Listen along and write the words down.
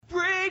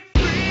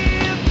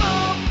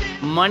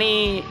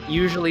Money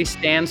usually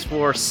stands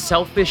for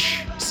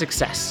selfish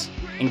success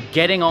and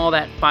getting all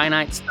that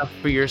finite stuff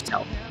for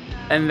yourself.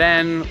 And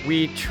then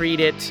we treat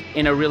it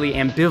in a really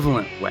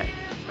ambivalent way,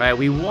 right?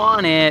 We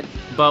want it,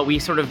 but we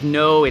sort of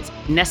know it's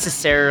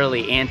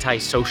necessarily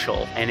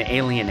antisocial and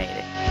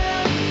alienating.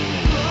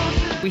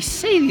 We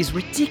say these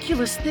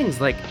ridiculous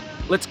things like,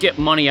 let's get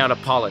money out of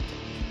politics.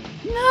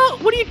 No,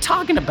 what are you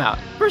talking about?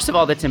 First of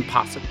all, that's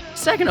impossible.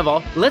 Second of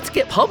all, let's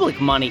get public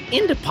money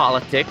into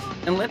politics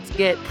and let's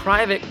get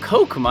private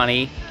Coke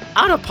money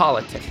out of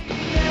politics.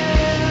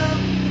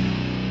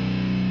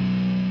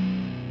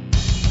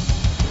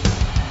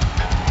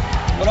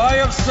 What I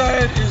have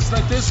said is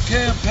that this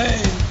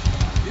campaign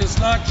is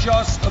not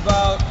just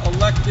about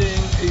electing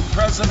a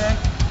president.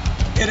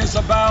 It is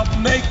about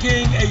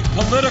making a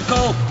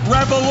political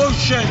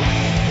revolution.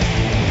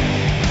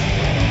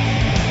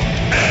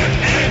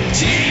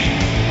 MMT.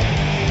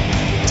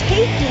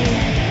 Taking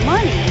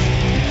money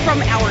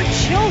from our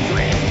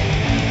children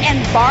and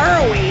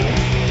borrowing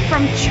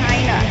from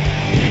China.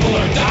 People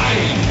are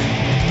dying.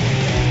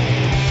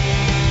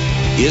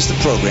 Is the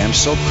program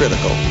so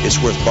critical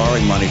it's worth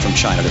borrowing money from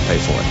China to pay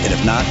for it? And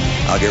if not,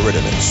 I'll get rid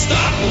of it.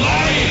 Stop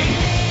lying!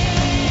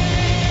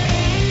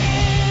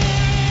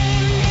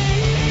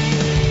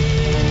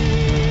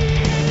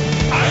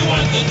 I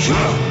want the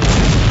truth!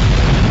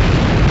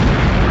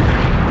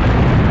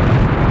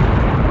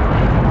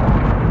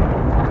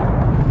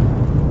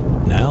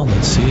 Now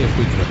let's see if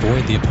we can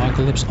avoid the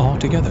apocalypse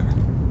altogether.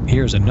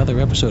 Here's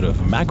another episode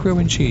of Macro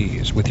and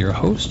Cheese with your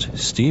host,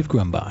 Steve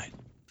Grumbine.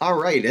 All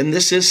right, and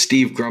this is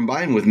Steve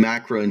Grumbine with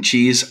Macro and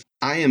Cheese.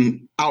 I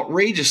am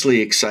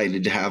outrageously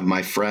excited to have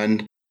my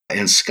friend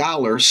and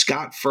scholar,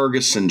 Scott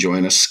Ferguson,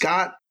 join us.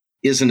 Scott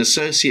is an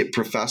associate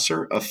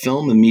professor of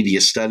film and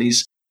media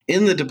studies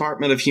in the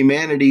Department of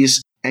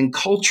Humanities and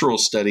Cultural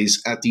Studies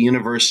at the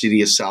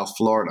University of South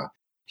Florida.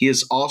 He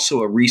is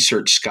also a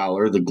research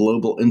scholar, the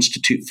Global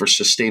Institute for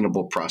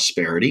Sustainable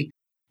Prosperity,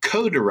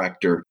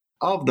 co-director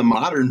of the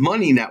Modern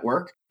Money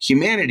Network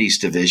Humanities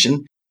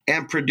Division,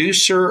 and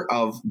producer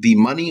of the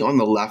Money on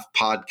the Left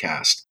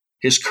podcast.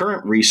 His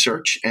current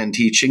research and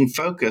teaching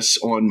focus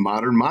on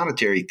modern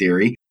monetary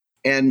theory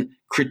and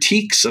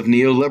critiques of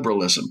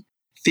neoliberalism,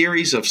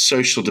 theories of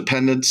social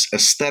dependence,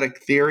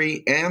 aesthetic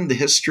theory, and the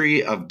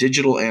history of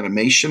digital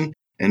animation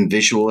and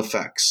visual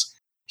effects.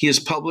 He is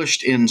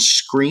published in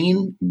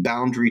Screen,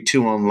 Boundary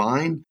 2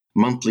 Online,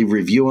 Monthly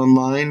Review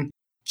Online,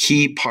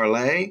 Key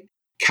Parlay,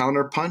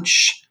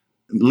 Counterpunch,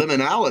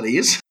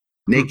 Liminalities,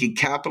 Naked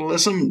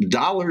Capitalism,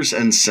 Dollars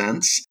and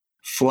Cents,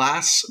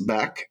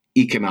 Flassbeck,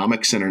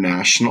 Economics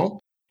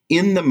International,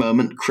 In the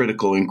Moment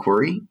Critical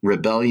Inquiry,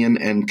 Rebellion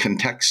and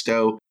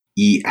Contexto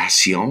y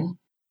Acción.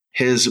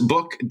 His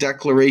book,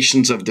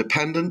 Declarations of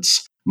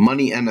Dependence,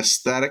 Money and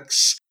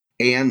Aesthetics,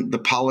 and the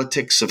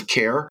Politics of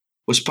Care,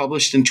 was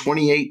published in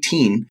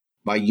 2018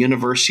 by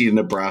University of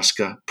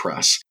Nebraska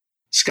Press.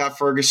 Scott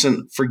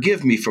Ferguson,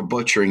 forgive me for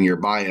butchering your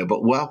bio,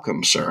 but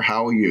welcome, sir.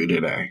 How are you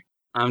today?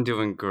 I'm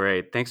doing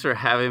great. Thanks for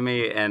having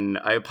me, and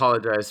I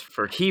apologize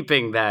for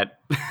heaping that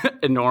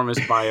enormous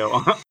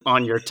bio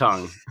on your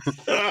tongue.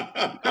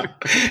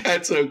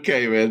 That's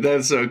okay, man.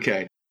 That's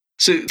okay.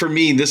 So for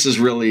me, this is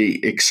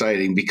really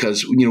exciting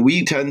because,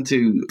 we tend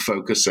to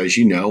focus, as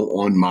you know,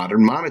 on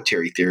modern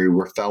monetary theory.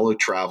 We're fellow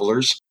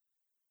travelers.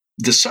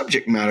 The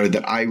subject matter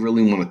that I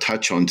really want to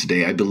touch on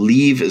today, I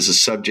believe, is a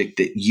subject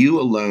that you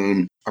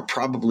alone are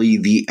probably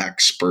the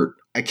expert.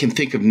 I can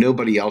think of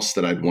nobody else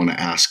that I'd want to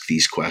ask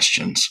these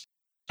questions.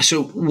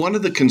 So one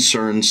of the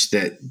concerns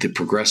that the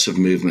progressive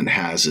movement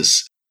has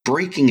is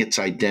breaking its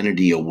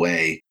identity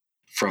away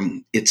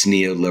from its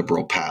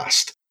neoliberal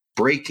past,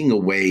 breaking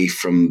away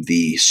from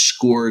the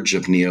scourge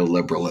of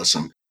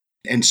neoliberalism.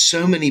 And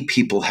so many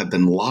people have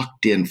been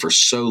locked in for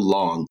so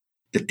long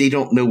that they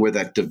don't know where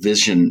that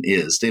division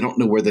is. They don't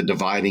know where the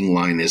dividing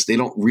line is. They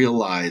don't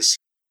realize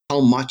how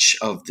much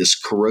of this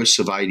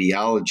corrosive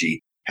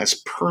ideology has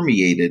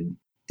permeated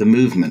the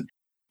movement.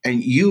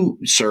 And you,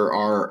 sir,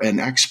 are an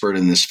expert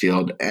in this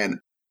field, and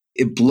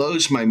it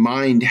blows my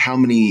mind how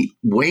many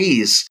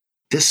ways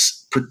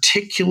this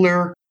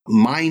particular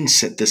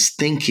mindset, this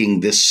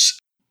thinking, this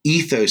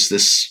ethos,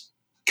 this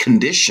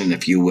condition,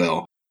 if you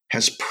will,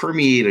 has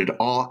permeated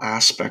all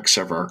aspects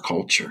of our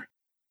culture.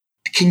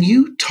 Can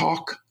you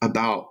talk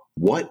about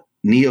what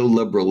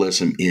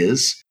neoliberalism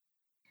is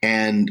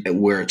and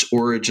where its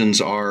origins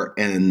are,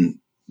 and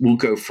we'll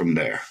go from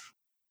there?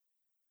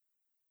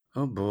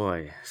 Oh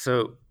boy.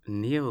 So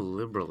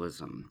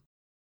neoliberalism.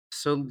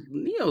 So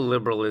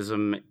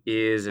neoliberalism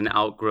is an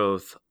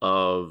outgrowth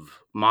of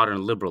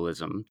modern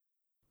liberalism.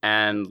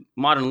 And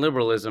modern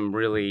liberalism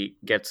really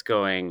gets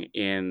going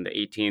in the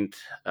 18th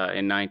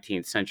and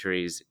 19th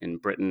centuries in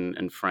Britain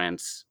and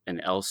France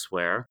and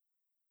elsewhere.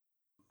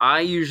 I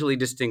usually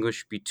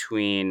distinguish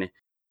between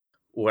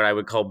what I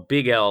would call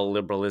big L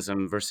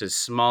liberalism versus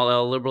small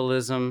L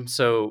liberalism.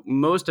 So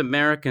most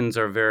Americans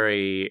are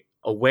very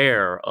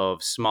aware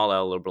of small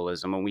L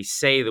liberalism. When we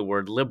say the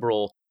word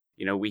liberal,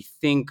 we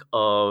think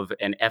of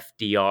an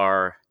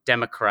FDR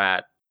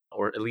Democrat,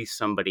 or at least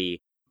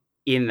somebody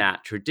in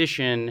that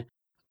tradition.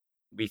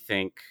 We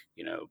think,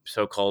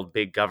 so-called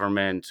big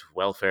government,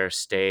 welfare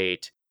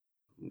state,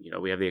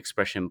 we have the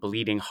expression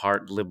bleeding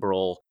heart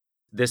liberal,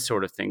 this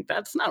sort of thing.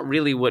 That's not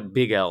really what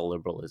big L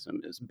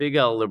liberalism is. Big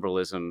L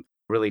liberalism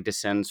really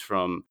descends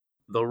from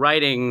the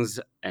writings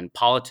and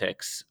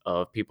politics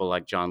of people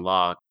like John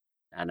Locke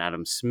and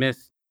Adam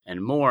Smith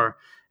and more.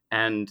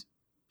 And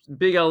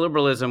big L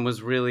liberalism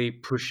was really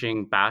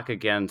pushing back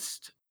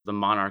against the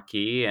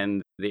monarchy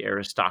and the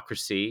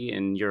aristocracy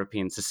in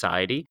European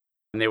society.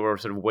 And they were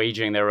sort of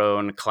waging their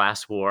own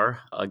class war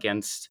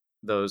against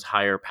those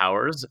higher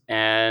powers.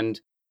 And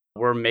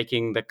were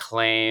making the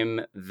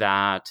claim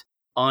that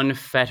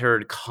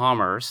unfettered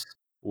commerce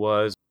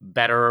was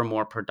better,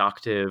 more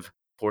productive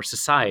for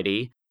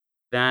society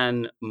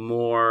than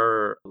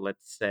more,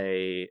 let's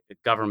say,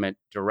 government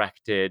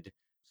directed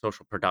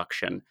social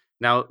production.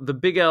 Now, the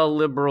big L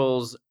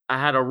liberals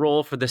had a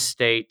role for the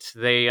state.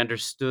 They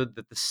understood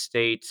that the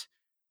state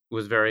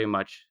was very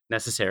much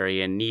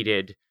necessary and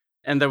needed,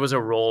 and there was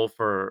a role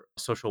for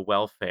social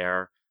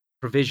welfare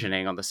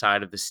provisioning on the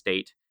side of the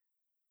state.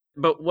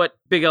 But what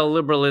big L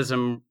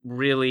liberalism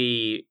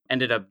really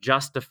ended up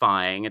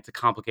justifying, it's a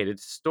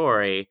complicated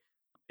story,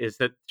 is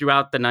that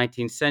throughout the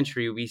 19th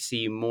century, we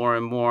see more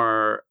and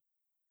more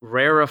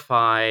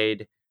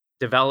rarefied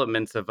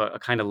developments of a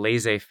kind of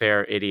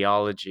laissez-faire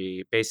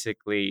ideology.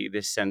 Basically,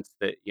 this sense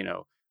that,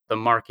 the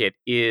market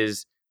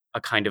is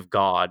a kind of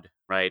God,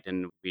 right?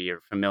 And we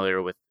are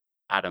familiar with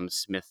Adam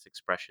Smith's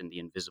expression, the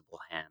invisible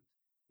hand.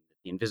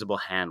 The invisible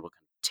hand will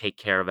kind of take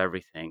care of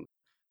everything.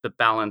 The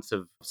balance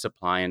of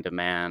supply and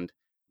demand,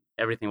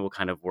 everything will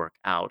kind of work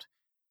out.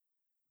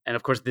 And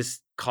of course, this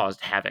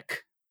caused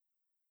havoc.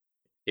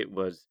 It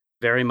was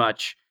very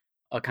much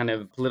a kind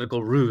of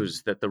political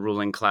ruse that the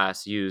ruling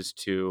class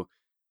used to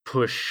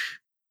push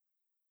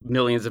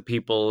millions of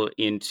people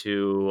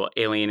into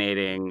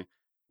alienating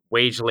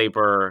wage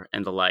labor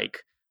and the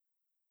like.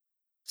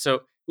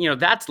 So,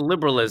 that's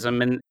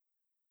liberalism. And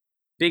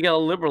big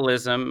L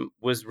liberalism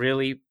was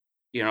really,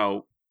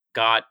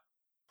 got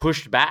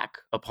pushed back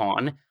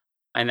upon.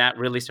 And that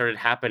really started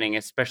happening,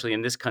 especially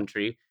in this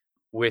country,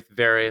 with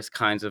various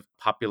kinds of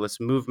populist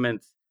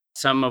movements,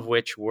 some of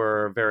which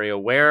were very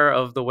aware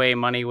of the way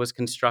money was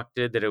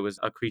constructed, that it was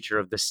a creature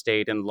of the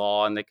state and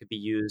law and that could be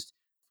used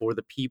for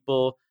the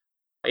people.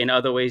 In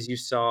other ways, you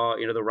saw,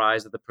 the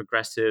rise of the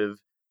progressive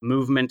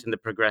movement in the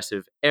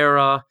progressive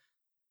era.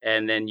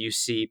 And then you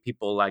see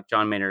people like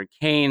John Maynard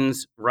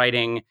Keynes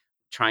writing,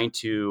 trying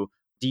to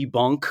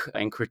debunk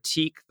and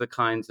critique the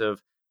kinds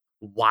of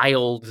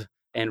wild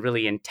and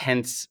really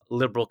intense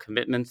liberal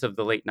commitments of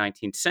the late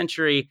 19th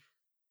century.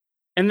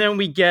 And then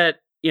we get,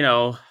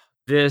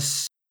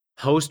 this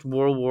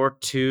post-World War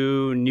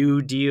II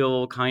New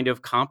Deal kind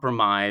of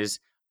compromise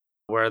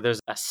where there's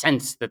a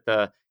sense that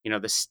the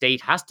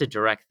state has to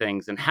direct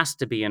things and has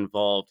to be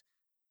involved.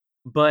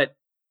 But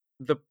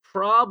the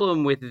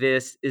problem with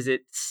this is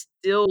it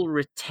still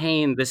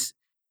retained this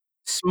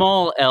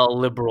small L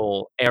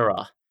liberal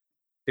era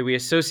that we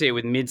associate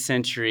with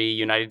mid-century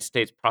United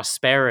States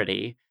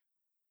prosperity.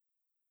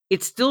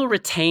 It still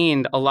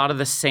retained a lot of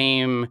the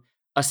same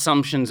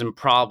assumptions and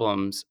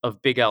problems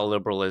of big L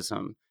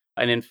liberalism.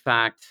 And in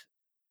fact,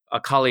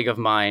 a colleague of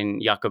mine,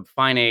 Jakob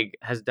Feinig,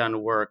 has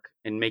done work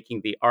in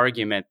making the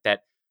argument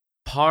that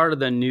part of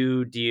the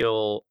New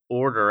Deal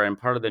order and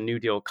part of the New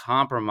Deal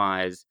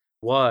compromise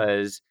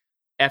was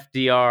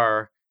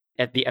FDR,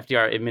 at the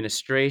FDR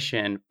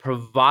administration,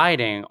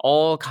 providing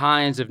all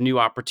kinds of new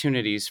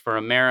opportunities for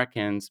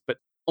Americans, but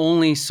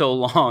only so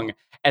long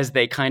as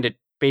they kind of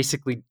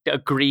basically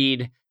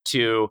agreed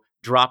to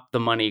drop the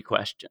money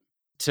question,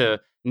 to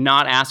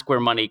not ask where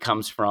money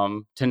comes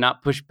from, to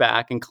not push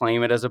back and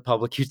claim it as a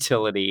public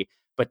utility,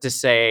 but to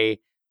say,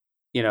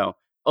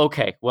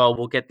 okay, well,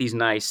 we'll get these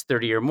nice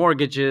 30-year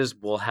mortgages,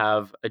 we'll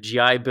have a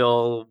GI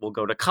Bill, we'll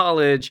go to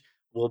college,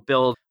 we'll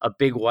build a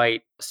big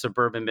white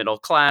suburban middle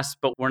class,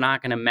 but we're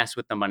not going to mess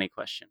with the money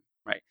question,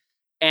 right?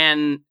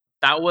 And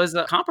that was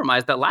a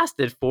compromise that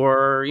lasted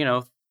for,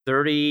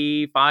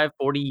 35,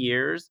 40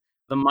 years.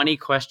 The money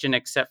question,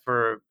 except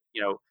for,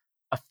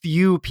 a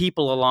few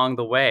people along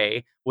the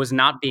way, was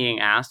not being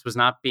asked, was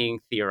not being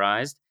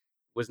theorized,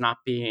 was not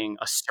being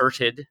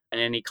asserted in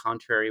any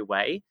contrary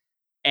way.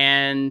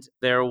 And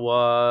there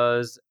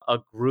was a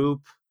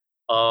group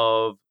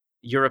of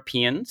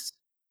Europeans,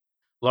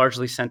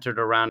 largely centered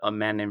around a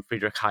man named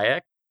Friedrich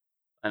Hayek,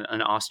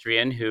 an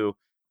Austrian who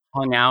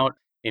hung out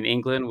in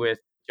England with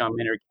John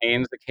Maynard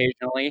Keynes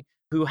occasionally,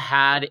 who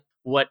had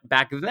what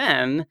back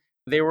then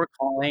they were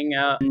calling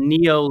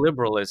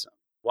neoliberalism.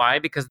 Why?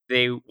 Because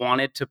they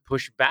wanted to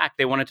push back,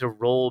 they wanted to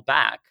roll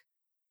back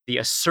the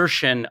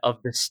assertion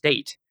of the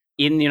state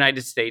in the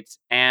United States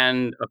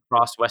and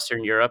across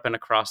Western Europe and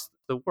across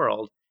the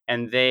world.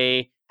 And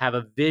they have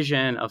a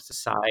vision of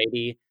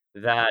society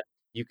that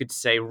you could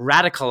say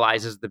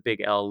radicalizes the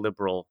big L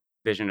liberal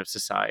vision of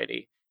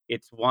society.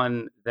 It's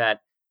one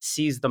that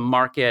sees the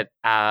market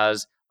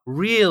as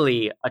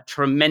really a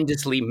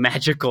tremendously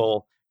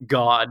magical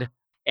God.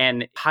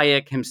 And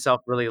Hayek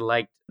himself really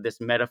liked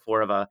this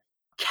metaphor of a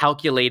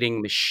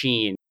calculating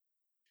machine.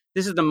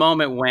 This is the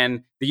moment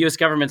when the U.S.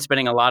 government's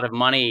spending a lot of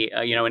money,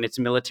 in its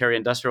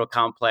military-industrial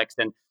complex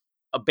and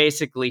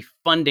basically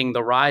funding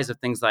the rise of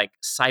things like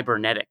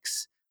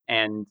cybernetics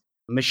and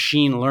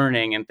machine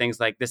learning and things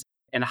like this.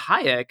 And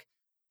Hayek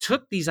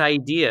took these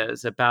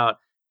ideas about,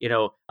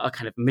 a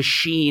kind of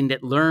machine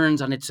that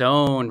learns on its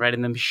own, right?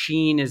 And the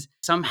machine is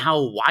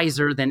somehow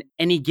wiser than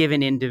any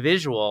given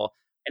individual.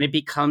 And it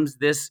becomes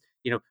this,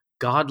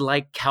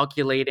 godlike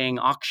calculating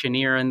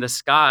auctioneer in the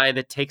sky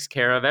that takes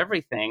care of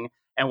everything.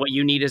 And what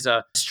you need is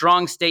a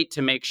strong state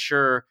to make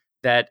sure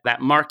that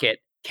that market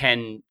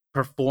can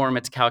perform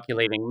its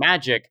calculating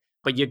magic.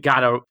 But you got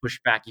to push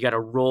back. You got to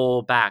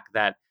roll back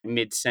that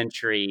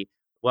mid-century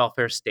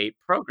welfare state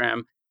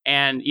program.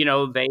 And,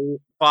 they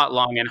fought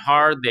long and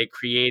hard. They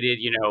created,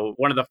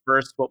 one of the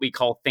first, what we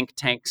call think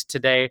tanks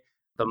today,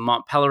 the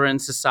Mont Pelerin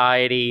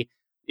Society.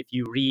 If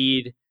you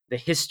read the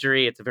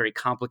history, it's a very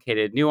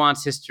complicated,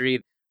 nuanced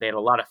history. They had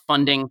a lot of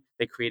funding.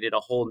 They created a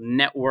whole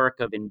network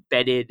of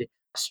embedded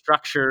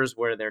structures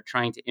where they're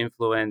trying to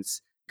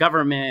influence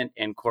government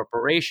and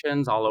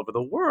corporations all over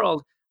the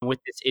world with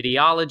this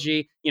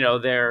ideology.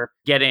 They're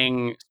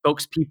getting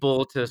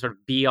spokespeople to sort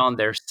of be on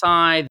their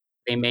side.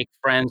 They make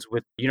friends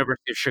with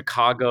University of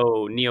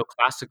Chicago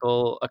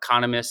neoclassical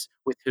economists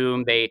with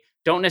whom they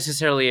don't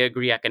necessarily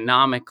agree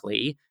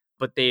economically,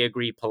 but they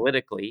agree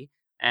politically.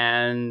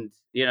 And,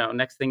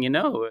 next thing you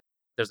know,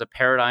 there's a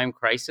paradigm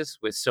crisis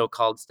with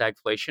so-called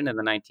stagflation in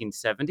the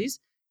 1970s.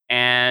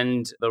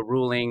 And the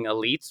ruling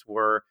elites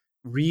were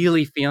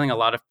really feeling a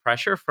lot of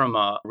pressure from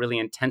a really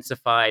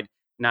intensified,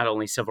 not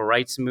only civil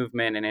rights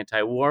movement and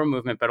anti-war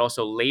movement, but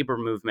also labor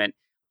movement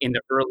in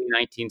the early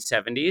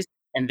 1970s.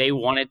 And they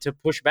wanted to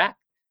push back.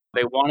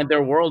 They wanted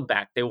their world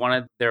back. They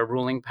wanted their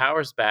ruling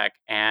powers back.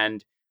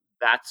 And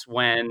that's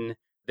when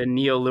the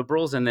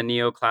neoliberals and the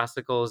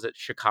neoclassicals at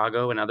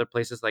Chicago and other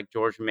places like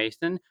George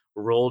Mason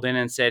rolled in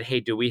and said, hey,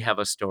 do we have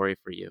a story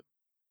for you?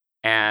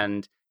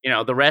 And,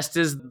 the rest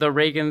is the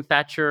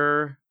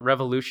Reagan-Thatcher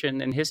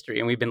revolution in history.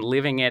 And we've been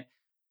living it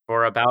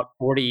for about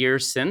 40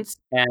 years since.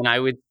 And I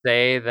would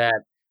say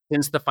that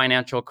since the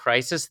financial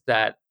crisis,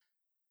 that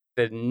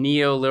the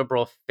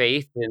neoliberal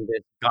faith in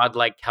this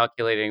godlike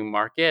calculating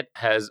market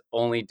has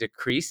only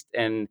decreased.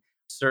 And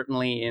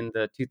certainly in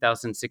the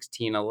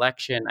 2016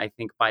 election, I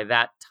think by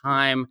that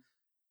time,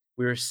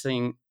 we were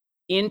seeing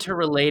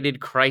interrelated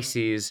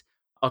crises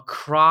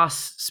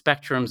across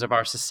spectrums of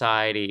our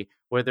society,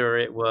 whether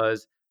it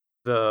was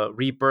the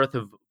rebirth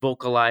of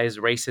vocalized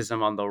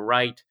racism on the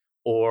right,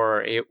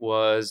 or it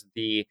was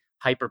the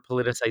hyper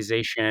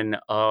politicization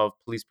of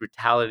police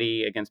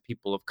brutality against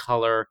people of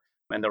color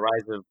and the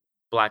rise of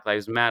Black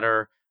Lives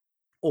Matter,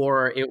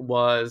 or it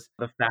was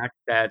the fact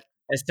that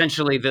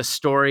essentially the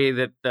story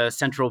that the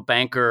central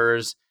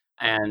bankers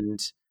and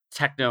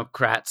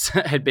technocrats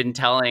had been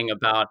telling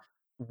about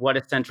what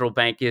a central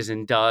bank is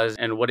and does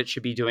and what it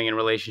should be doing in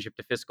relationship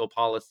to fiscal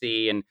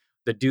policy and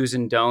the do's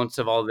and don'ts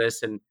of all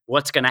this and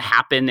what's going to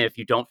happen if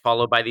you don't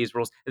follow by these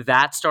rules,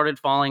 that started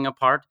falling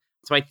apart.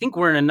 So I think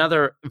we're in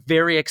another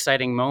very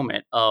exciting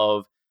moment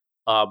of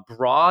a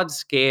broad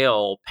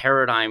scale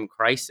paradigm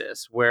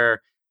crisis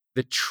where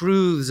the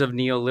truths of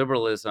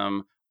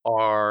neoliberalism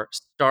are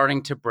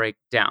starting to break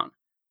down.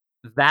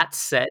 That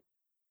said,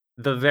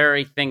 the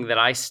very thing that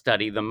I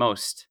study the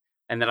most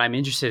and that I'm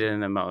interested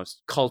in the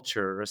most,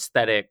 culture,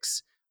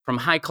 aesthetics, from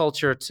high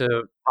culture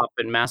to pop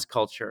and mass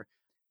culture,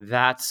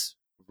 that's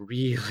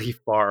really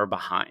far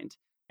behind.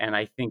 And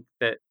I think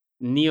that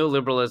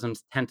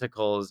neoliberalism's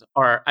tentacles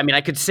are, I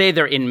could say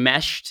they're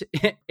enmeshed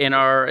in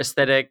our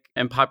aesthetic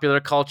and popular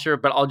culture,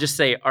 but I'll just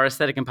say our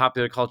aesthetic and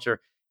popular culture,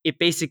 it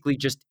basically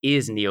just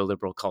is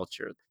neoliberal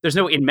culture. There's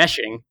no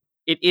enmeshing.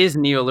 It is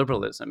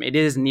neoliberalism. It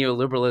is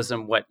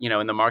neoliberalism, what,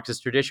 in the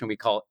Marxist tradition, we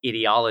call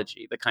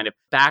ideology, the kind of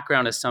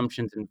background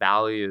assumptions and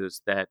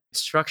values that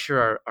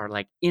structure our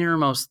like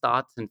innermost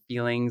thoughts and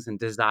feelings and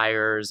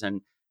desires and,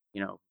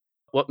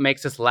 what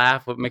makes us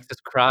laugh, what makes us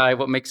cry,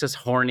 what makes us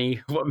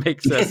horny, what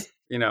makes us,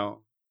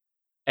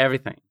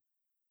 everything.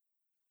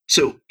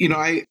 So,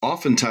 I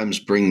oftentimes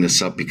bring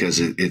this up because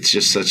it's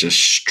just such a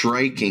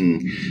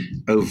striking,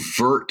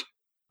 overt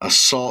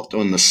assault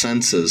on the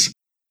senses.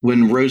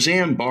 When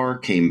Roseanne Barr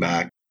came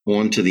back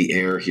onto the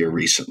air here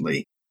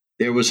recently,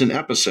 there was an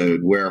episode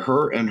where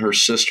her and her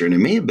sister, and it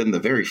may have been the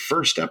very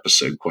first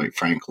episode, quite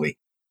frankly,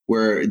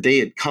 where they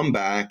had come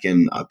back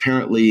and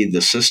apparently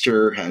the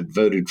sister had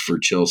voted for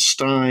Jill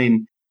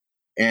Stein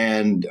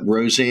and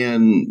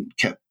Roseanne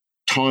kept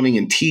taunting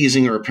and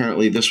teasing her.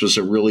 Apparently this was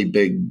a really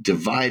big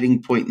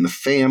dividing point in the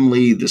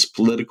family, this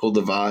political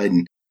divide.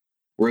 And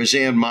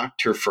Roseanne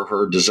mocked her for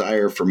her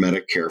desire for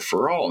Medicare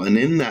for all. And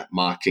in that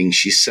mocking,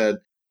 she said,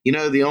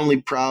 the only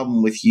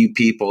problem with you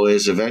people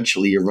is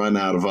eventually you run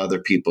out of other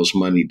people's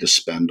money to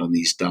spend on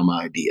these dumb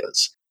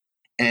ideas.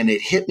 And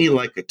it hit me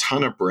like a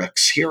ton of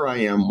bricks. Here I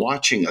am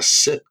watching a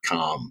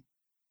sitcom,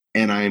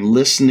 and I'm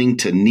listening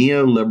to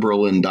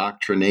neoliberal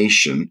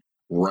indoctrination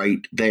right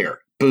there.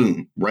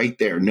 Boom, right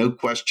there. No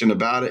question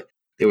about it.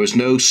 There was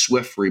no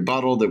swift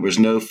rebuttal. There was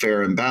no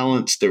fair and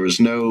balanced. There was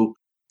no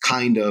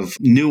kind of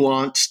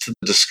nuance to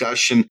the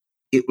discussion.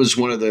 It was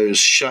one of those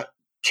shut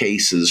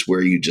cases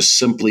where you just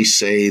simply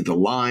say the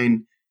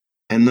line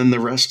and then the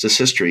rest is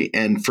history.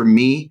 And for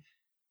me,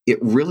 it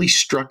really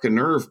struck a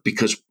nerve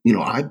because,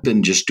 I've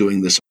been just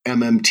doing this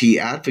MMT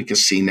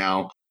advocacy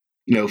now,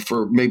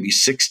 for maybe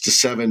 6 to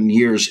 7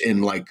 years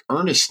in like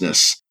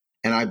earnestness.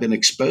 And I've been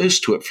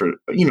exposed to it for,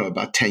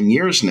 about 10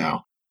 years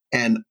now.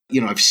 And,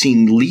 I've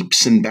seen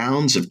leaps and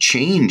bounds of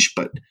change,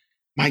 but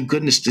my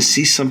goodness, to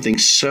see something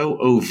so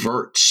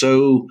overt,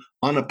 so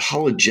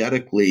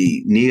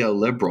unapologetically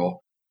neoliberal,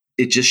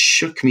 it just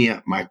shook me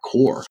at my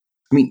core.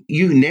 I mean,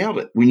 you nailed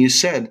it when you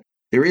said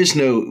there is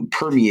no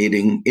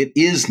permeating. It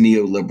is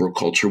neoliberal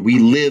culture. We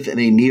live in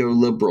a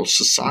neoliberal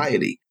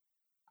society.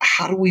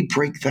 How do we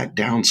break that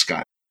down,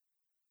 Scott?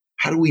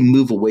 How do we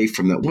move away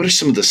from that? What are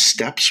some of the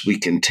steps we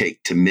can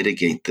take to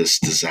mitigate this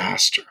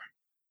disaster?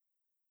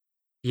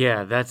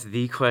 Yeah, that's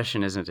the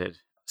question, isn't it?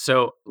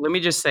 So let me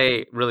just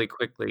say really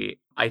quickly,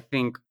 I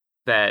think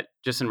that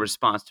just in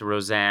response to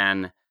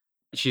Roseanne,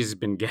 she's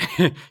been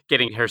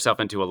getting herself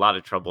into a lot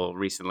of trouble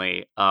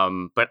recently.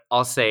 But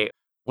I'll say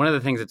one of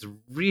the things that's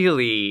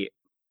really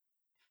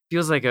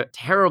feels like a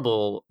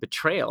terrible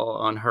betrayal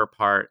on her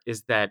part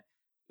is that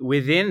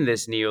within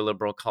this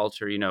neoliberal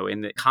culture,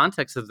 in the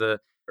context of the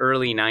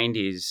early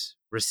 90s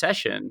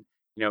recession,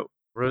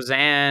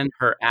 Roseanne,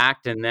 her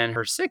act, and then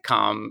her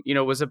sitcom,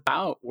 was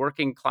about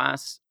working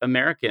class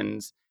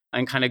Americans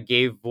and kind of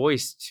gave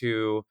voice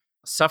to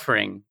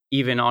suffering,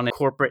 even on a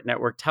corporate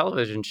network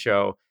television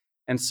show.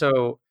 And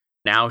so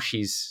now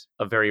she's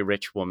a very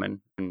rich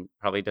woman and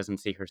probably doesn't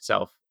see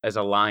herself as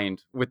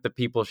aligned with the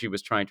people she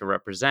was trying to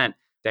represent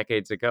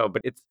decades ago.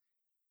 But it's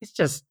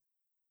just,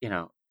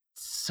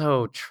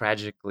 so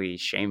tragically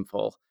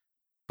shameful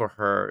for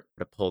her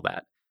to pull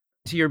that.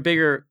 To your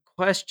bigger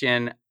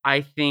question,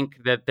 I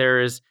think that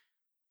there is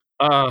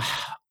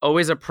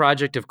always a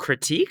project of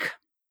critique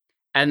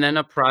and then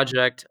a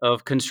project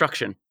of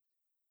construction.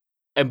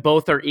 And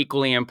both are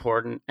equally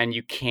important, and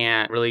you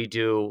can't really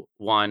do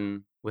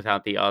one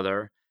without the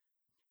other.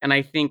 And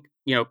I think,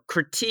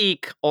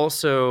 critique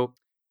also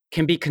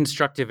can be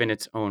constructive in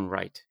its own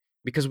right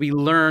because we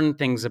learn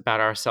things about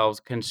ourselves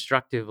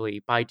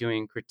constructively by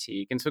doing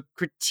critique. And so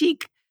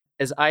critique,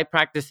 as I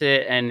practice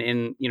it and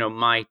in,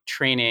 my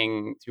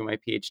training through my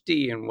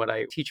PhD and what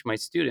I teach my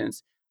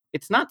students,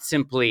 it's not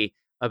simply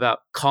about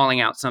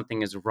calling out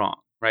something as wrong,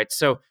 right?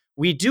 So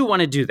we do want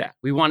to do that.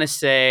 We want to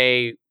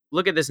say,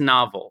 look at this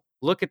novel,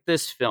 look at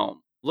this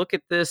film, look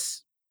at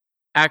this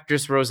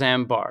actress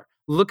Roseanne Barr,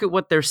 look at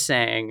what they're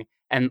saying,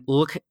 and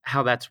look at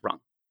how that's wrong.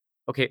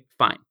 Okay,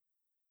 fine.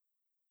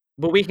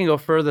 But we can go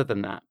further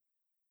than that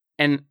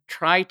and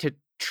try to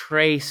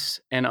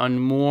trace and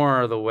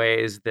unmoor the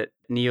ways that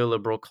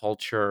neoliberal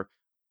culture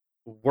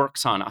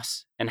works on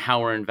us and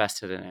how we're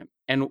invested in it.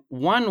 And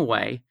one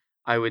way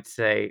I would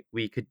say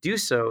we could do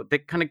so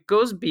that kind of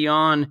goes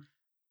beyond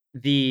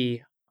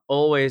the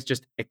always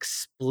just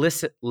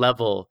explicit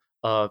level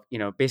of,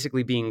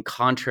 basically being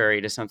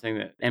contrary to something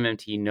that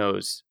MMT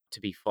knows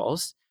to be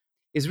false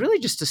is really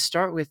just to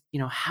start with,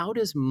 how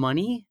does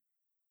money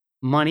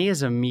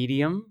as a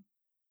medium,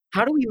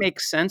 how do we make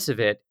sense of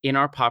it in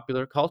our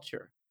popular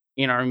culture,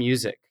 in our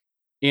music,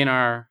 in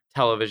our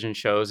television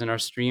shows, in our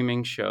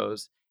streaming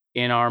shows,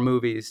 in our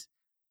movies,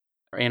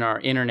 in our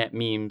internet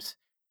memes?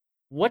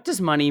 What does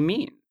money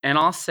mean? And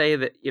I'll say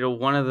that,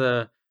 one of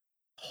the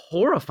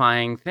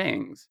horrifying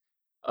things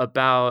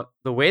about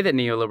the way that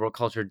neoliberal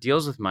culture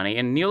deals with money,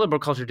 and neoliberal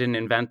culture didn't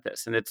invent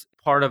this, and it's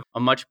part of a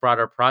much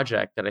broader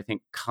project that I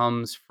think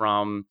comes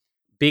from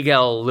big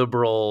L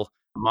liberal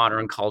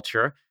modern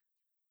culture.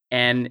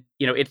 And,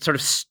 it sort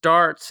of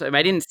starts,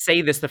 I didn't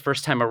say this the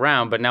first time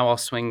around, but now I'll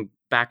swing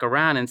back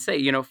around and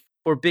say,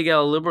 for big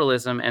L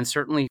liberalism, and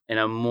certainly in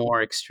a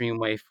more extreme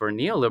way for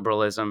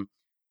neoliberalism,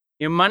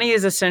 money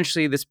is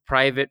essentially this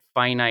private,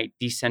 finite,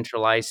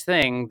 decentralized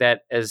thing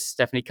that, as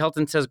Stephanie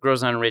Kelton says,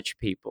 grows on rich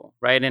people,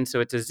 right? And so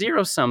it's a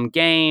zero-sum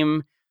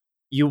game.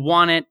 You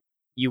want it.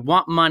 You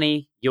want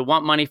money. You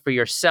want money for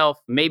yourself.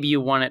 Maybe you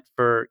want it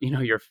for,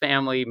 your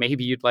family.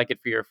 Maybe you'd like it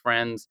for your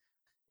friends.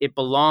 It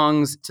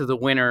belongs to the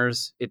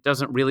winners. It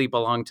doesn't really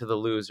belong to the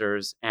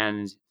losers.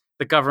 And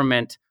the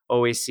government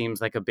always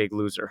seems like a big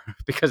loser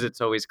because it's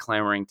always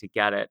clamoring to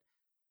get it.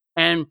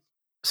 And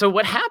so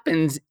what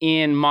happens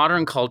in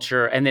modern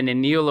culture and then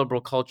in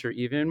neoliberal culture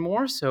even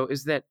more so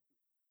is that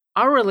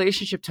our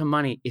relationship to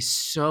money is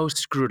so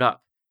screwed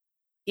up.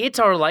 It's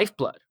our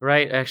lifeblood,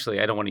 right? Actually,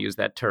 I don't want to use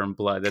that term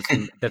blood.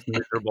 That's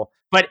miserable.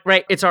 But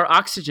right, it's our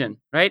oxygen,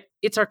 right?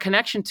 It's our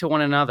connection to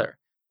one another.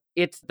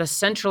 It's the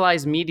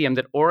centralized medium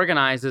that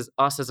organizes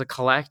us as a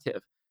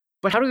collective.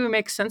 But how do we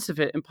make sense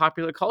of it in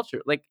popular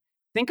culture? Like,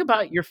 think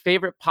about your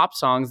favorite pop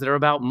songs that are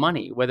about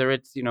money, whether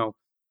it's,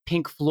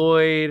 Pink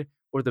Floyd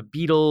or the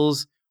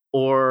Beatles,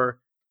 or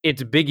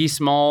it's Biggie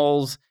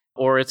Smalls,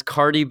 or it's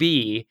Cardi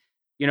B.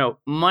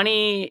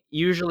 Money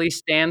usually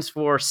stands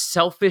for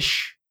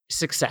selfish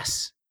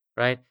success,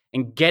 right?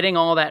 And getting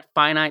all that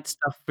finite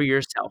stuff for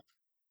yourself.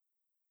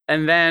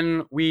 And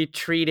then we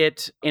treat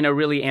it in a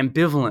really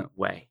ambivalent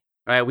way,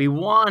 right? We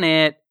want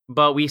it,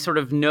 but we sort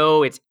of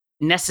know it's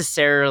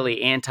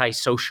necessarily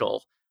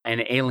antisocial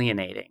and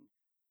alienating.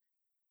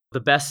 The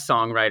best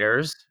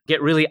songwriters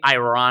get really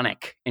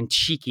ironic and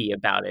cheeky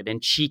about it,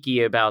 and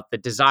cheeky about the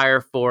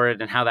desire for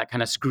it and how that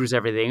kind of screws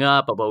everything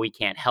up, but we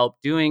can't help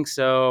doing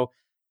so.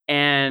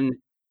 And,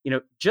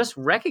 just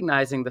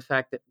recognizing the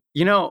fact that,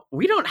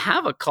 we don't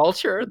have a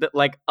culture that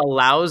like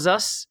allows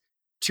us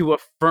to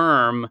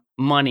affirm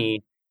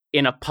money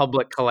in a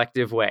public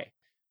collective way.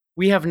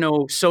 We have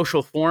no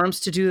social forums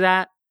to do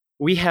that.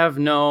 We have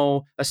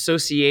no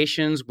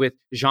associations with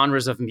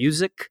genres of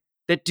music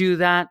that do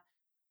that.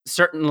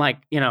 Certain, like,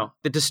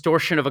 the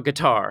distortion of a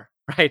guitar,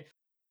 right?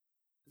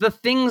 The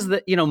things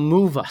that,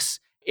 move us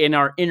in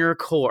our inner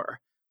core.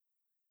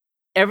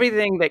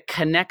 Everything that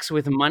connects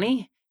with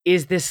money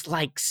is this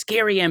like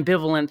scary,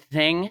 ambivalent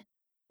thing,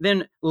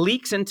 then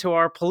leaks into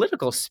our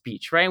political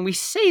speech, right? And we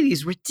say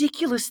these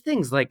ridiculous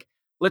things like,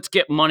 let's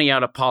get money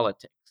out of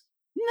politics.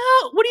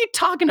 No, what are you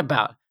talking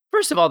about?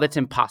 First of all, that's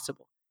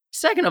impossible.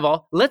 Second of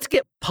all, let's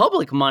get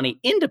public money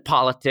into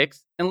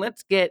politics, and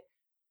let's get,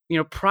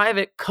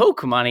 private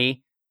Coke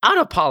money out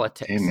of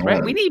politics, Amen.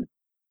 Right? We need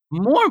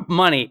more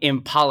money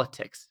in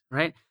politics,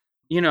 right?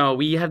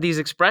 We have these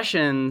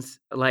expressions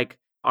like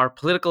our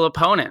political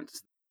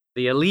opponents,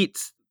 the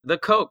elites, the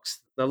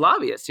Cokes, the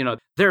lobbyists,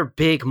 they're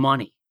big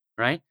money,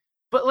 right?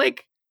 But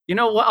like,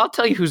 what? I'll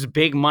tell you who's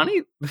big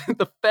money.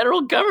 The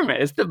federal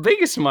government is the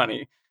biggest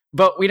money,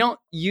 but we don't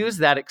use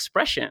that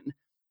expression.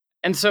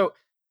 And so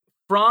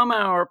from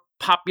our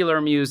popular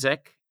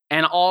music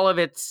and all of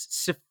its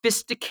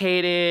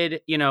sophisticated,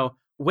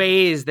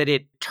 ways that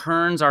it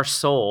turns our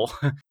soul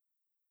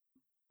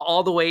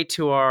all the way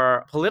to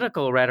our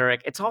political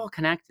rhetoric, it's all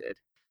connected.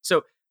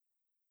 So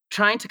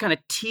trying to kind of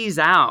tease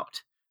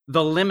out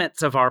the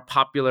limits of our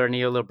popular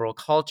neoliberal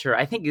culture,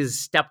 I think, is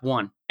step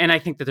one. And I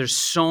think that there's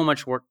so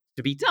much work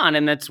to be done.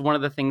 And that's one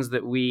of the things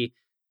that we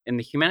in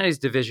the humanities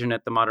division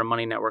at the Modern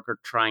Money Network are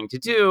trying to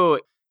do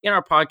in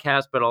our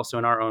podcast, but also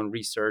in our own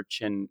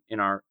research and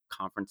in our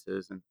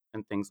conferences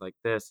and things like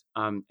this.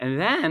 And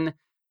then,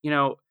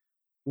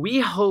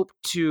 we hope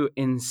to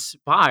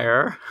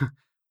inspire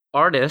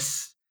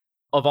artists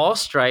of all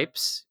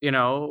stripes,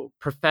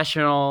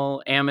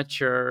 professional,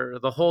 amateur,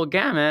 the whole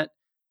gamut,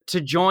 to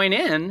join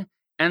in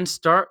and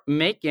start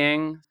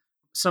making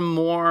some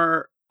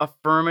more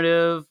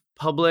affirmative,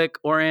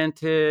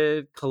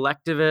 public-oriented,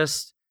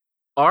 collectivist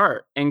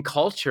art and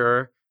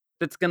culture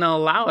that's going to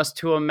allow us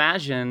to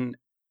imagine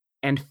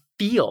and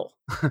feel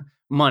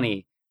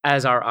money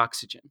as our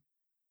oxygen.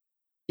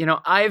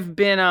 I've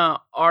been an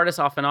artist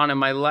off and on in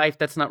my life.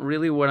 That's not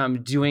really what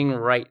I'm doing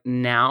right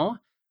now.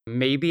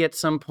 Maybe at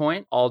some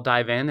point I'll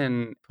dive in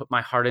and put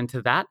my heart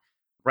into that.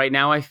 Right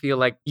now, I feel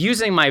like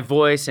using my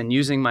voice and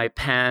using my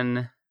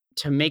pen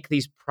to make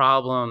these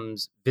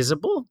problems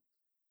visible.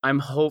 I'm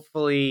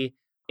hopefully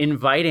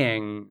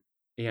inviting,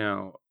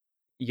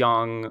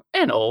 young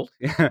and old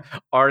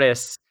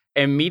artists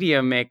and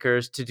media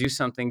makers to do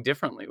something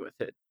differently with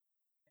it.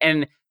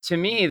 And to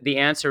me, the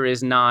answer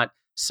is not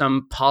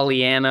some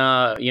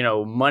Pollyanna,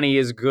 money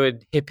is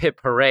good, hip, hip,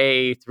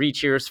 hooray, 3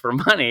 cheers for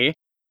money.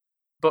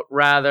 But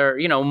rather,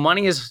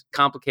 money is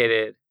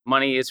complicated.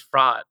 Money is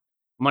fraught.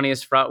 Money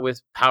is fraught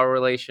with power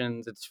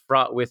relations. It's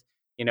fraught with,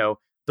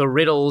 the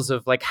riddles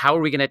of like, how are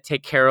we going to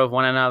take care of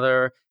one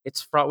another?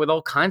 It's fraught with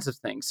all kinds of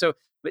things. So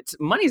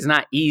money's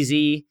not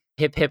easy,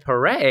 hip, hip,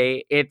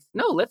 hooray.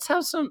 Let's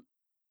have some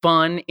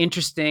fun,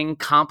 interesting,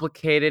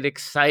 complicated,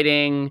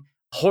 exciting,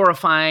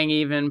 horrifying,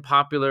 even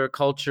popular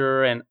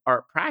culture and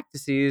art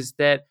practices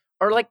that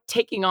are like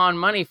taking on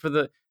money for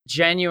the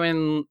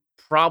genuine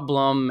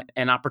problem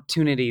and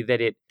opportunity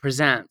that it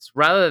presents,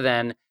 rather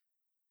than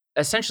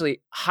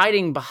essentially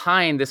hiding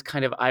behind this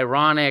kind of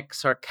ironic,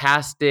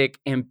 sarcastic,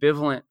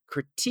 ambivalent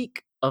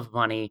critique of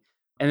money,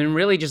 and then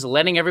really just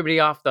letting everybody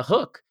off the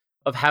hook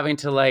of having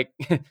to like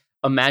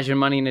imagine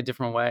money in a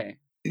different way.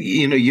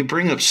 You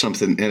bring up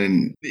something,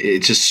 and it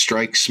just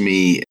strikes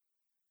me,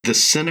 the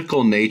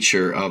cynical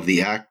nature of the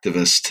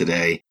activist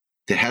today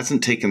that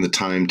hasn't taken the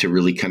time to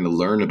really kind of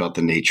learn about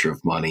the nature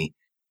of money.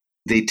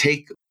 They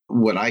take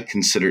what I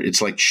consider,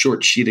 it's like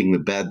short sheeting the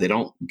bed. They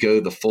don't go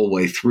the full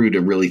way through to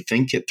really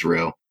think it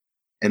through.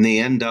 And they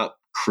end up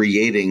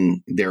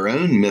creating their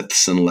own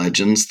myths and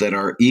legends that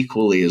are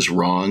equally as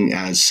wrong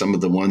as some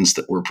of the ones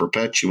that were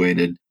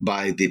perpetuated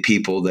by the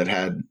people that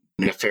had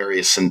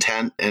nefarious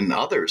intent and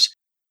others.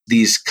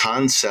 These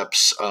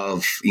concepts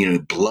of,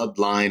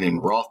 bloodline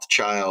and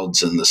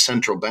Rothschilds and the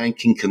central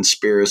banking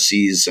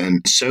conspiracies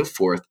and so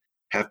forth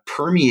have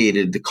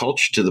permeated the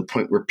culture to the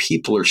point where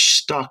people are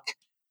stuck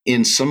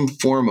in some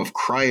form of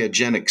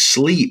cryogenic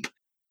sleep,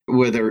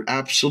 where they're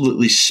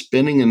absolutely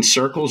spinning in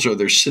circles or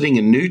they're sitting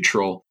in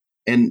neutral.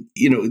 And,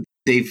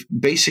 they've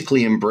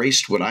basically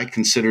embraced what I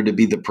consider to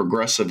be the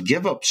progressive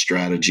give up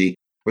strategy,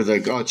 where they're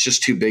like, oh, it's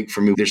just too big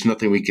for me. There's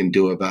nothing we can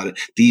do about it.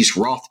 These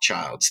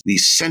Rothschilds,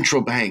 these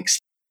central banks,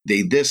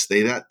 they this,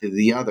 they that, they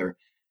the other.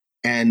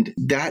 And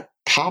that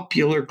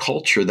popular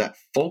culture, that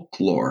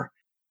folklore,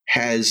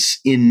 has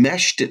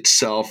enmeshed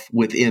itself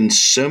within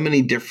so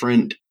many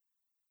different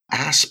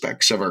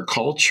aspects of our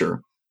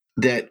culture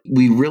that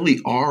we really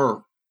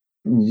are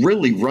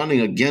really running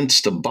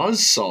against a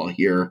buzzsaw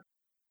here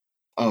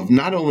of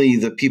not only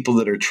the people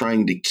that are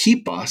trying to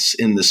keep us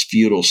in this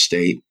feudal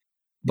state,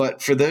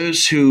 but for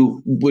those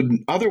who would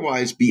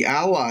otherwise be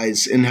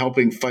allies in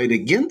helping fight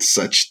against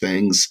such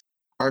things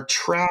are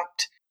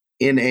trapped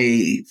in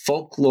a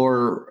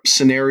folklore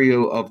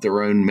scenario of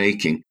their own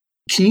making.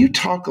 Can you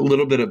talk a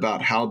little bit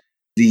about how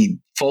the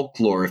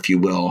folklore, if you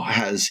will,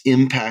 has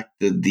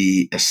impacted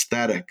the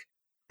aesthetic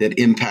that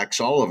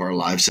impacts all of our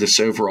lives, this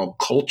overall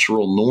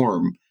cultural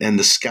norm and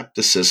the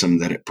skepticism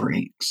that it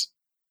brings?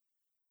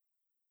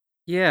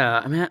 Yeah,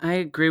 I mean, I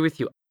agree with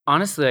you.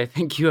 Honestly, I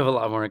think you have a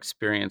lot more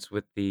experience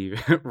with the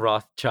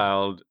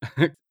Rothschild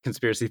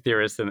conspiracy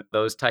theorists and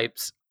those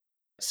types.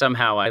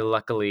 Somehow I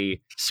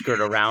luckily skirt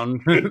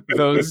around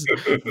those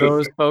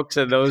folks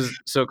and those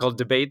so-called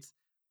debates.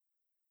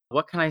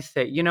 What can I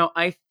say?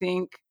 I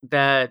think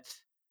that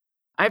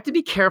I have to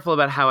be careful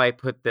about how I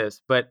put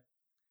this, but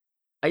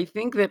I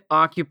think that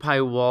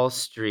Occupy Wall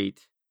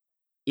Street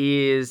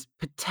is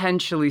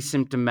potentially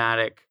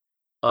symptomatic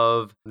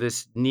of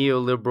this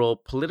neoliberal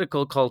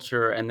political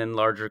culture and then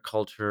larger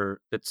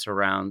culture that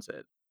surrounds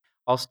it.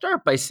 I'll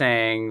start by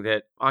saying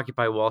that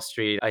Occupy Wall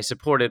Street, I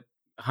support it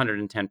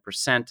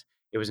 110%.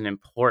 It was an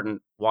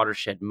important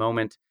watershed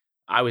moment.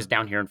 I was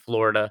down here in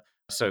Florida,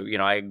 so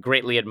I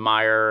greatly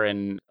admire,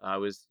 and I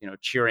was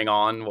cheering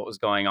on what was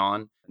going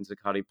on in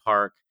Zuccotti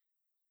Park.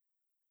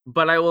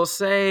 But I will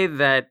say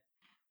that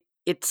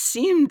it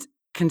seemed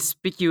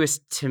conspicuous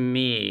to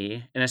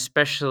me, and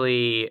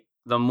especially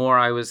the more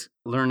I was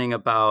learning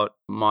about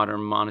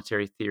modern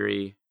monetary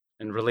theory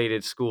and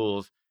related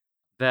schools,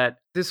 that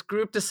this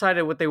group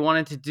decided what they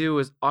wanted to do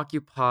was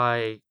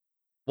occupy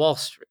Wall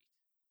Street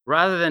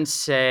rather than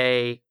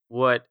say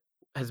what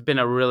has been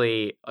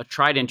a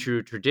tried and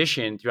true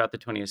tradition throughout the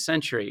 20th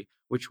century,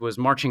 which was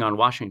marching on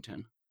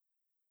Washington.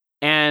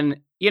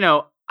 And,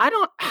 I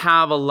don't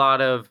have a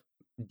lot of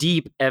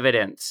deep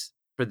evidence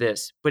for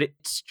this, but it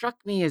struck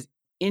me as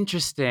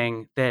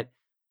interesting that,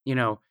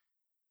 it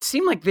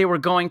seemed like they were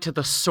going to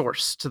the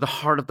source, to the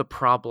heart of the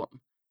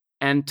problem,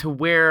 and to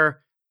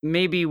where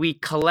maybe we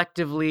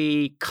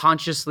collectively,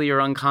 consciously or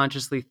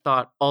unconsciously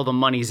thought all the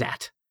money's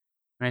at,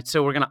 right?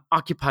 So we're going to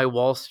occupy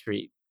Wall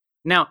Street.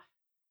 Now,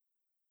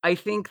 I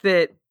think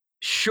that,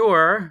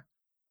 sure,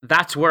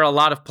 that's where a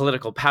lot of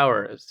political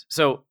power is.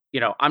 So,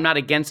 I'm not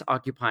against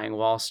occupying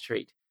Wall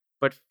Street,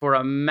 but for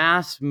a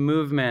mass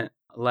movement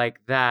like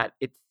that,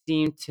 it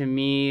seemed to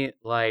me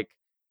like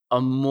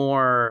a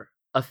more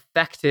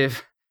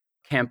effective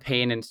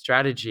campaign and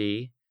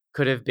strategy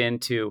could have been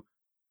to,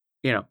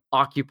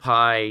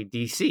 occupy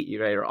DC,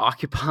 right, or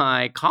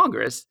occupy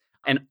Congress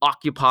and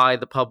occupy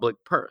the public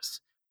purse.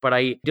 But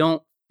I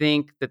don't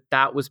think that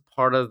that was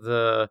part of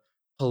the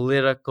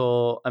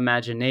political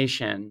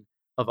imagination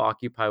of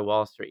Occupy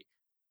Wall Street.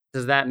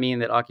 Does that mean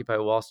that Occupy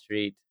Wall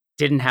Street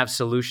didn't have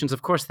solutions?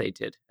 Of course they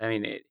did. I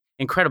mean,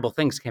 incredible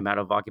things came out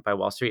of Occupy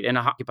Wall Street, and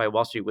Occupy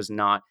Wall Street was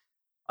not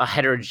a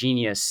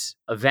heterogeneous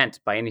event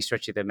by any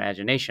stretch of the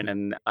imagination.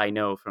 And I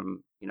know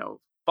from,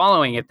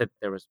 following it that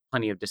there was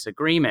plenty of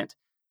disagreement.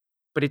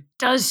 But it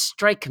does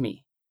strike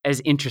me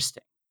as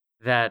interesting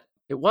that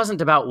it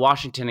wasn't about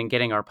Washington and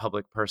getting our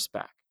public purse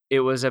back. It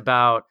was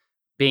about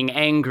being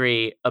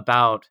angry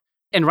about,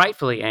 and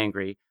rightfully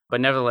angry, but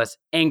nevertheless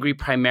angry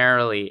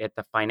primarily at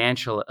the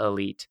financial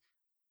elite.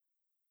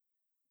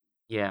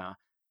 Yeah,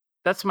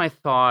 that's my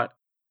thought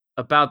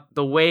about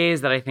the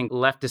ways that I think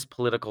leftist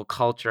political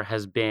culture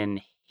has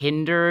been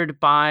hindered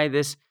by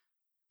this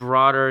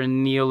broader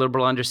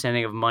neoliberal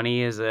understanding of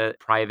money as a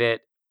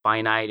private,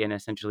 finite, and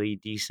essentially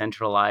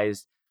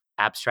decentralized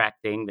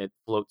abstract thing that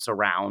floats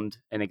around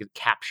and it gets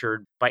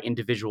captured by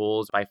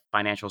individuals, by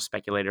financial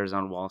speculators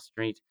on Wall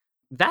Street.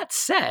 That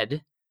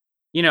said,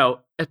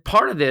 as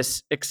part of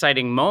this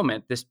exciting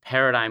moment, this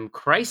paradigm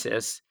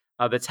crisis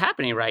that's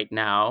happening right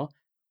now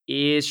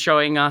is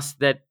showing us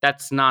that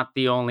that's not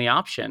the only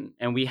option.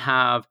 And we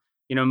have,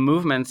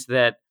 movements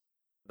that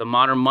the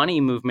modern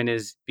money movement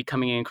is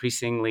becoming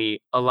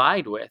increasingly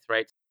allied with,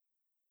 right?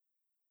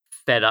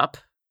 Fed Up,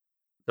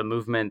 the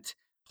movement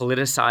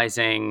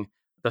politicizing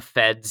the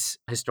Fed's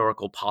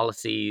historical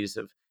policies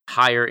of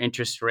higher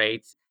interest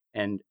rates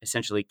and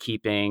essentially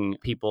keeping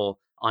people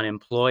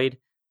unemployed.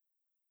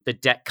 The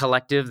Debt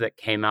Collective that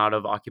came out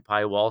of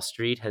Occupy Wall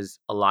Street has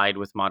allied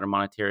with modern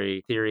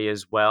monetary theory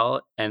as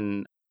well.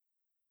 And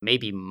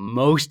maybe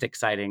most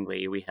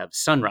excitingly, we have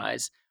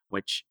Sunrise,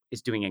 which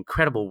is doing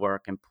incredible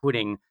work and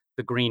putting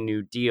the Green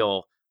New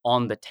Deal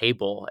on the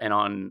table and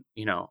on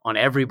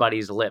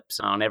everybody's lips,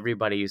 on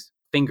everybody's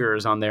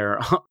fingers, on their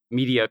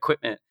media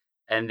equipment.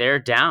 And they're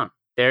down.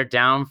 They're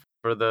down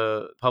for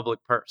the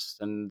public purse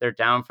and they're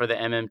down for the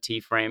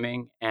MMT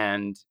framing.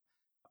 And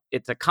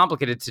it's a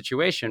complicated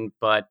situation,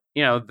 but,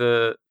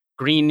 the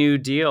Green New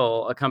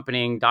Deal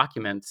accompanying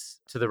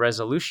documents to the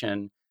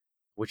resolution,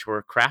 which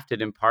were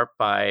crafted in part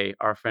by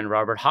our friend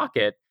Robert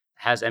Hockett,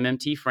 has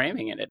MMT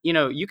framing in it.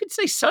 You could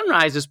say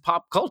Sunrise is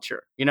pop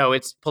culture.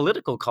 It's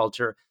political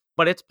culture,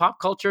 but it's pop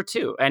culture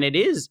too. And it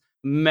is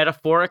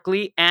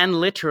metaphorically and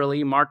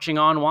literally marching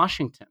on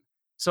Washington.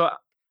 So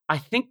I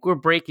think we're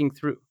breaking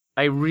through.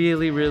 I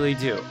really, really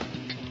do.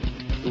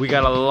 We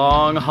got a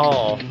long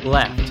haul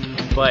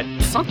left, but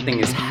something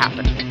is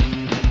happening.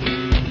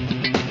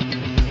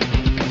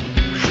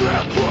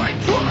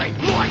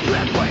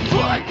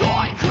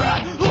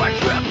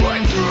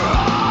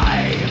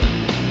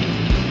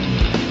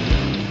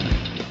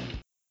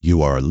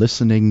 You are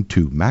listening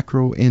to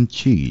Macro and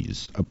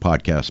Cheese, a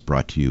podcast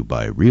brought to you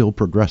by Real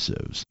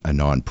Progressives, a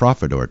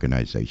nonprofit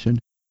organization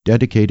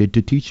dedicated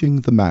to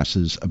teaching the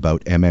masses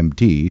about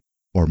MMT,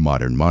 or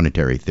modern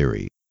monetary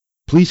theory.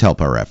 Please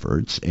help our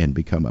efforts and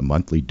become a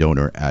monthly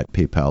donor at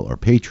PayPal or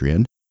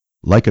Patreon.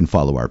 Like and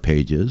follow our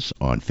pages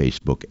on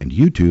Facebook and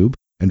YouTube,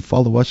 and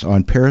follow us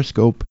on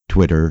Periscope,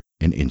 Twitter,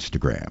 and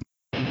Instagram.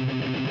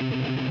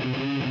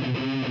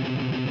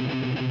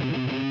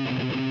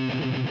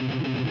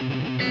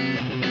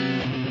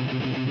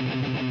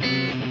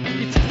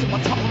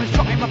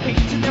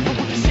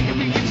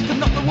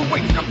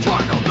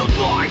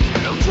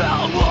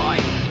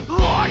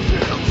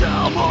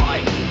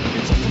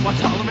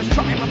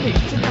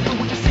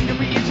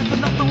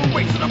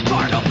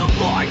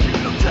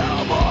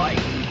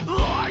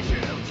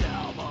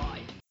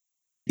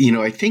 You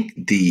know, I think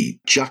the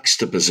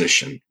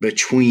juxtaposition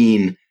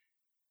between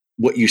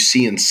what you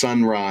see in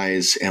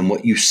Sunrise and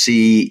what you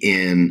see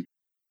in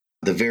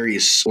the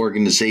various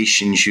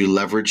organizations you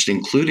leveraged,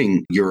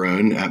 including your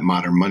own at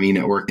Modern Money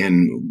Network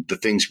and the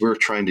things we're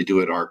trying to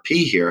do at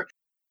RP here,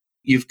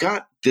 you've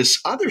got this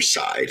other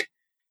side,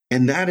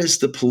 and that is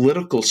the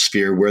political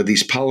sphere where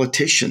these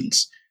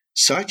politicians,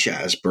 such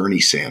as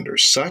Bernie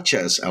Sanders, such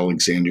as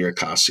Alexandria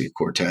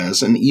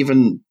Ocasio-Cortez, and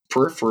even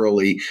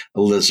peripherally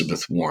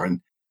Elizabeth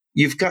Warren,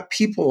 you've got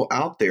people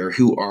out there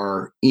who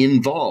are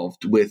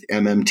involved with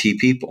MMT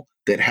people,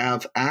 that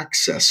have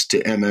access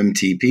to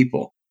MMT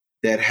people,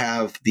 that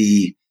have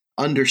the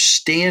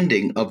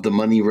understanding of the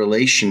money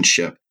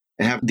relationship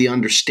and have the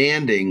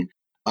understanding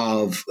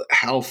of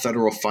how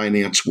federal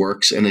finance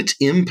works and its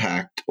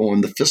impact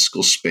on the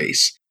fiscal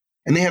space.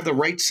 And they have the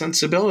right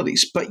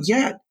sensibilities. But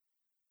yet,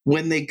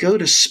 when they go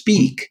to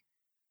speak,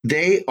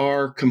 they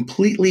are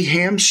completely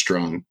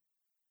hamstrung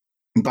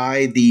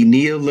by the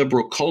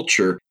neoliberal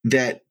culture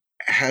that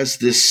has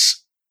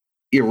this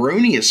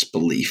erroneous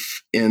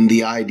belief in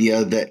the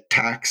idea that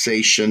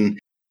taxation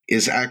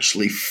is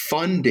actually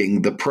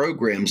funding the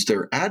programs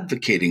they're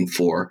advocating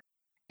for.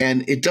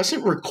 And it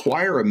doesn't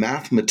require a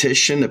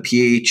mathematician, a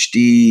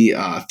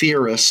PhD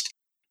theorist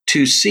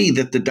to see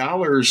that the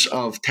dollars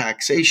of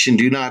taxation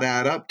do not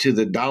add up to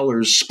the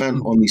dollars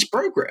spent on these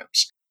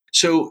programs.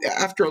 So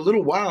after a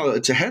little while,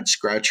 it's a head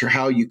scratcher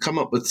how you come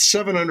up with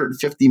 $750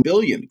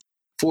 billion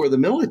for the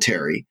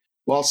military,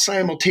 while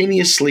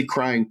simultaneously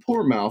crying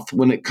poor mouth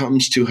when it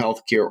comes to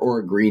healthcare or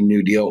a Green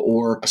New Deal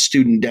or a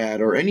student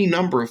debt or any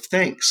number of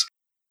things.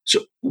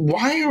 So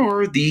why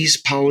are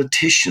these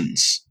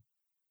politicians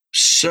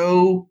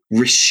so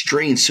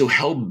restrained, so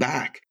held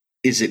back?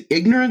 Is it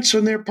ignorance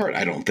on their part?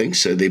 I don't think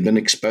so. They've been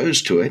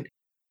exposed to it.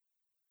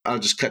 I'll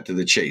just cut to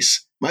the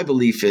chase. My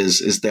belief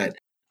is that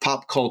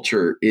pop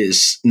culture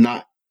is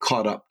not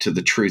caught up to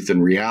the truth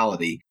and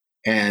reality,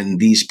 and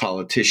these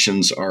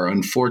politicians are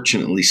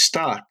unfortunately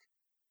stuck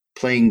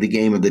playing the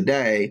game of the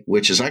day,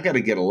 which is I got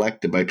to get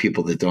elected by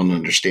people that don't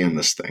understand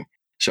this thing.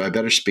 So I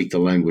better speak the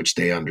language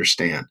they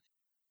understand,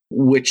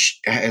 which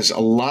has a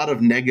lot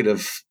of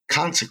negative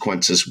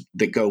consequences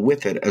that go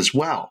with it as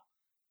well.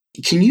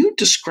 Can you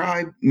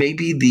describe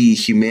maybe the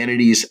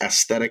humanities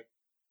aesthetic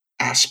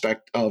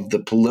aspect of the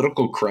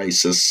political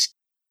crisis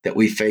that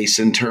we face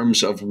in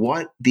terms of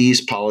what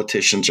these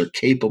politicians are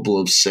capable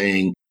of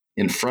saying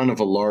in front of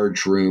a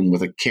large room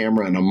with a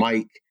camera and a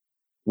mic,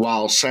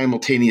 while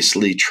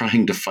simultaneously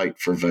trying to fight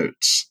for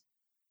votes?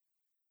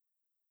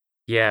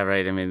 Yeah,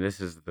 right. I mean, this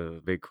is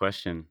the big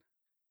question.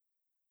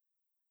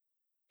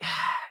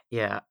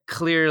 Yeah,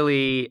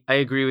 clearly, I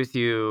agree with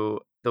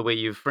you the way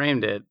you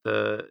framed it.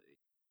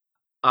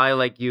 I,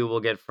 like you, will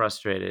get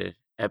frustrated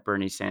at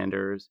Bernie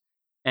Sanders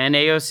and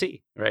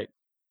AOC, right?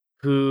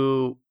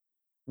 Who,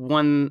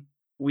 when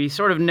we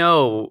sort of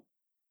know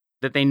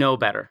that they know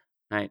better,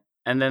 right?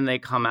 And then they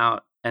come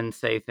out and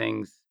say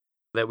things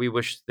that we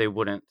wish they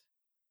wouldn't.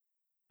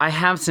 I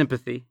have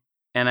sympathy,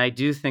 and I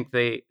do think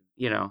they,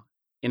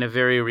 in a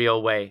very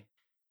real way,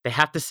 they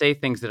have to say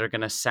things that are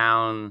going to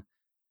sound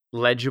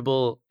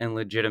legible and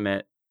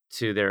legitimate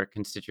to their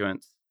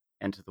constituents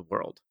and to the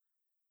world.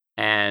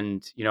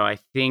 And, I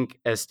think,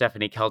 as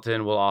Stephanie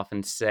Kelton will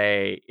often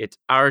say, it's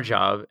our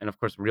job, and of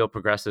course, Real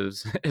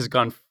Progressives has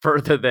gone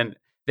further than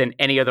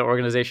any other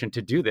organization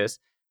to do this.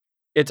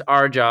 It's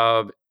our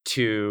job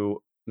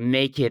to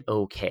make it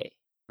okay,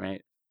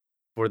 right,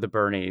 for the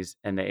Bernies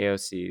and the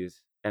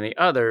AOCs and the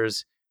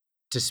others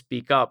to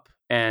speak up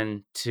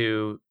and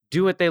to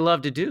do what they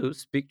love to do,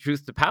 speak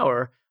truth to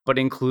power, but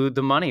include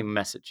the money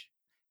message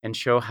and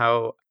show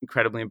how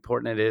incredibly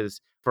important it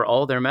is for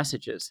all their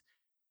messages.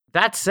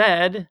 That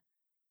said,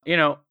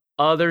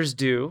 others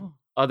do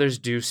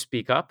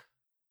speak up.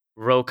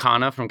 Ro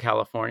Khanna from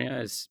California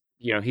is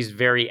he's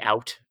very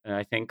out,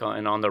 I think,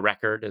 and on the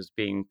record as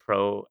being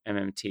pro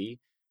MMT.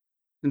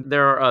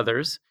 There are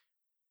others.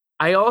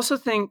 I also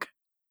think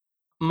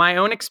my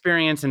own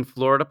experience in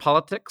Florida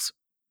politics,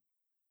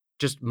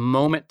 just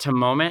moment to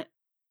moment,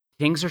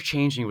 things are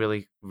changing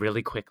really,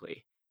 really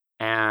quickly.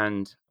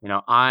 And,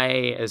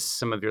 I, as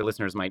some of your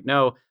listeners might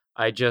know,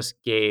 I just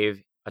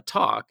gave a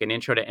talk, an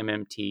intro to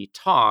MMT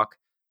talk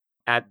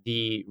at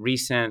the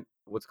recent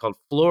what's called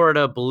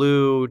Florida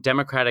Blue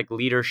Democratic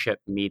Leadership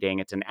Meeting.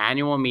 It's an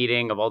annual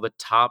meeting of all the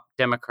top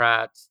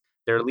Democrats,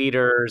 their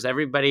leaders,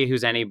 everybody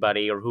who's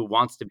anybody or who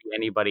wants to be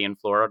anybody in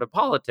Florida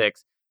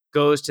politics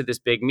goes to this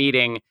big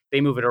meeting. They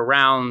move it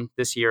around.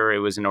 This year it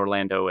was in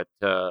Orlando at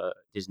the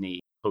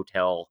Disney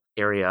Hotel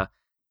area.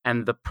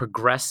 And the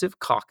Progressive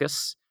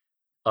Caucus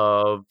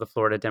of the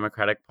Florida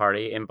Democratic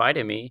Party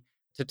invited me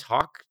to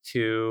talk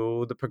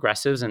to the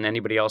progressives and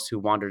anybody else who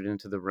wandered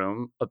into the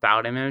room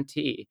about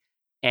MMT.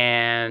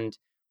 And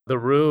the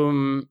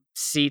room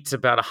seats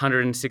about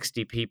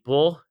 160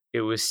 people.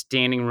 It was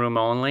standing room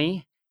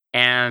only.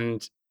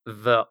 And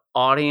the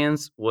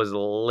audience was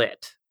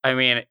lit. I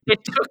mean,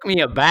 it took me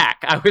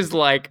aback. I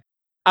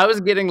was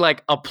getting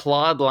like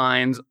applaud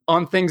lines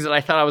on things that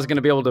I thought I was going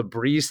to be able to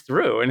breeze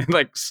through and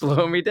like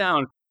slow me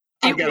down.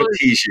 I got to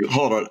tease you.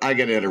 Hold on. I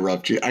got to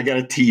interrupt you. I got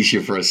to tease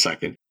you for a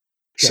second.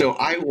 Okay. So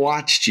I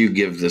watched you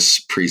give this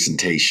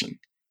presentation,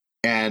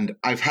 and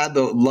I've had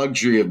the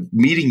luxury of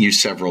meeting you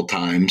several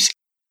times,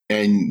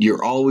 and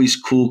you're always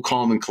cool,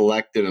 calm, and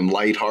collected and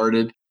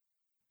lighthearted.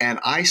 And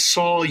I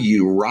saw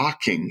you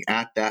rocking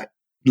at that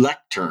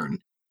lectern,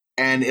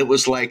 and it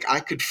was like I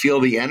could feel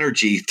the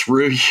energy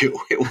through you.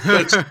 It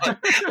was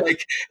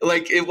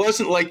like it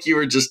wasn't like you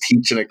were just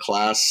teaching a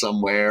class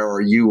somewhere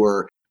or you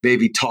were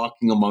maybe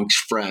talking amongst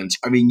friends.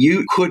 I mean,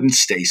 you couldn't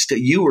stay still.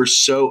 You were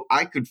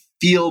I could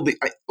feel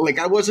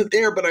I wasn't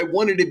there, but I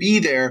wanted to be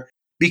there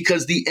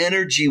because the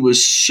energy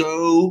was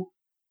so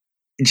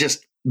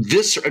just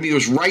visceral. I mean, it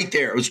was right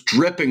there. It was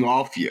dripping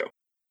off you.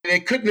 And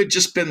it couldn't have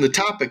just been the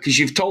topic because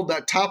you've told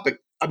that topic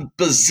a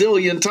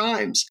bazillion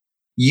times.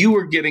 You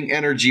were getting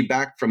energy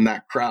back from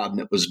that crowd, and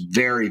it was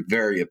very,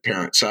 very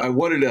apparent. So I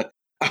wanted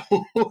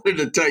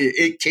to tell you,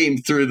 it came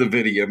through the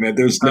video, man.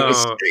 There's no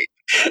escape.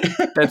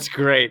 That's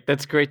great.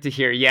 That's great to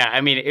hear. Yeah,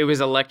 I mean, it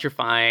was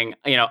electrifying.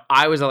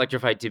 I was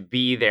electrified to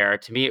be there.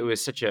 To me, it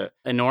was such an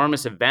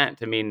enormous event.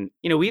 I mean,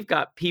 we've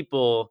got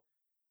people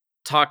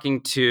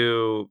talking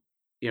to,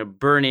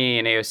 Bernie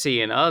and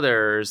AOC and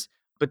others,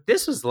 but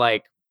this was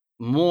like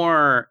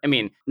more, I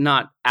mean,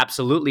 not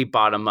absolutely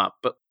bottom up,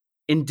 but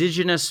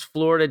indigenous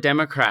Florida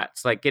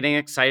Democrats like getting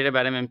excited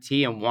about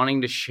MMT and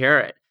wanting to share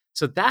it.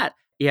 So that,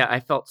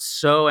 I felt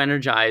so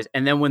energized.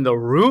 And then when the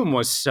room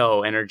was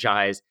so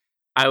energized,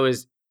 it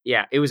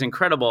was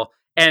incredible.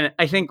 And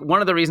I think one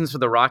of the reasons for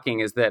the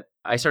rocking is that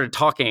I started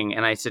talking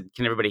and I said,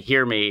 can everybody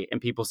hear me? And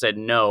people said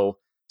no.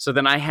 So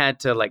then I had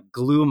to like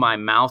glue my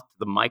mouth to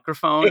the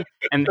microphone.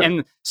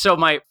 and so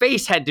my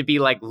face had to be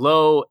like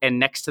low and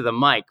next to the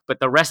mic, but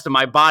the rest of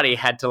my body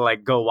had to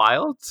like go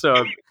wild.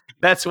 So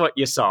that's what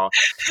you saw.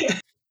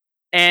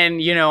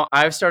 And,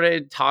 I've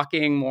started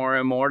talking more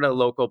and more to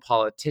local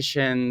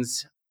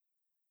politicians.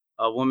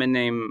 A woman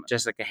named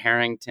Jessica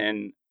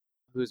Harrington,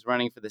 who's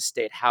running for the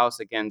state house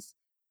against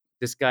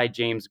this guy,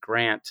 James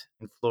Grant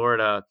in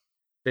Florida,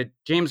 that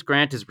James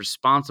Grant is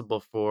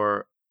responsible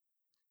for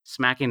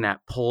smacking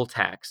that poll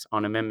tax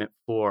on Amendment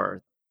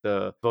 4,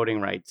 the Voting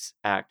Rights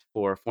Act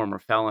for former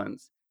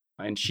felons.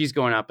 And she's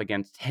going up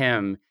against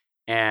him.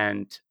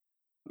 And,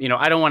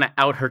 I don't want to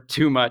out her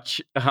too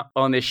much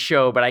on this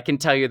show, but I can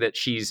tell you that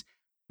she's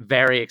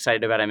very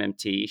excited about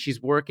MMT.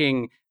 She's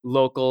working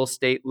local,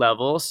 state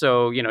level.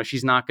 So,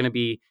 she's not going to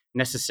be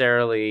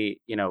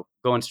necessarily,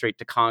 going straight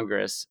to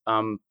Congress.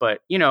 But,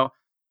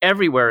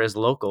 everywhere is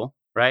local,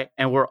 right?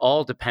 And we're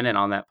all dependent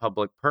on that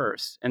public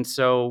purse. And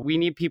so we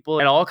need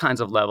people at all kinds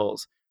of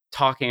levels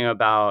talking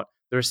about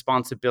the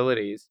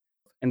responsibilities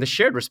and the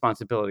shared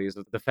responsibilities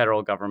of the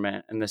federal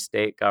government and the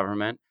state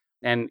government.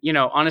 And,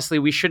 honestly,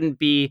 we shouldn't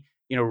be,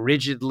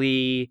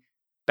 rigidly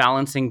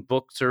balancing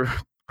books or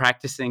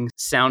practicing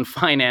sound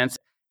finance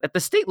at the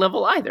state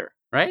level either,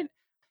 right?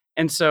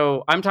 And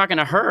so I'm talking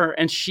to her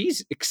and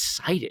she's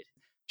excited.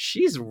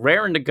 She's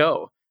raring to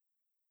go.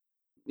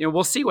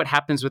 We'll see what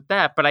happens with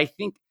that. But I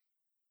think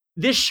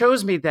this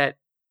shows me that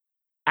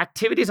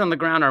activities on the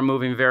ground are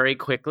moving very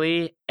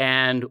quickly.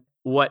 And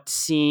what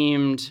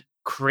seemed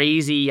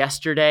crazy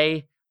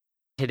yesterday,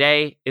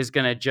 today is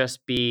going to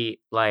just be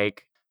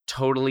like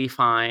totally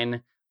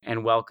fine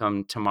and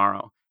welcome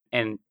tomorrow.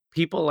 And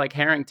people like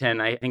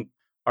Harrington, I think,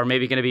 are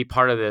maybe going to be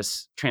part of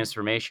this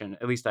transformation.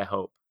 At least I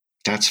hope.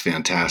 That's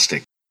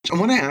fantastic. I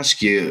want to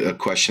ask you a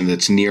question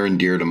that's near and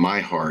dear to my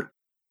heart.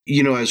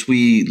 As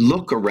we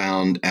look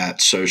around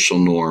at social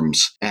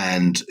norms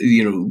and,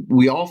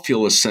 we all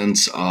feel a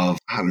sense of,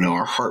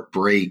 our heart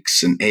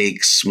breaks and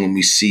aches when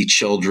we see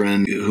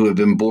children who have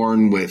been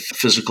born with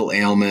physical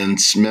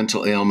ailments,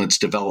 mental ailments,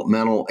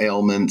 developmental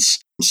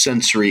ailments,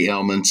 sensory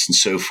ailments, and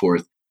so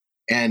forth.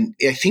 And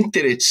I think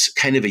that it's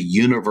kind of a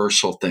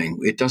universal thing.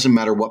 It doesn't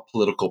matter what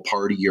political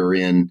party you're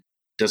in.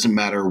 doesn't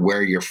matter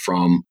where you're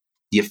from.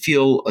 You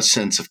feel a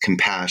sense of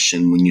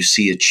compassion when you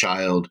see a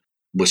child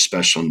with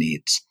special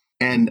needs.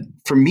 And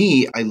for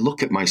me, I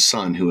look at my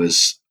son who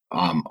is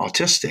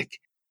autistic,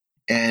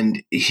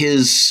 and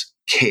his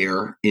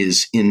care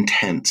is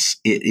intense.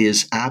 It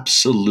is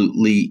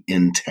absolutely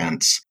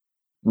intense.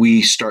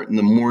 We start in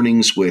the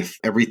mornings with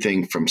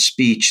everything from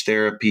speech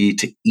therapy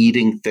to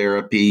eating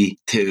therapy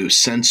to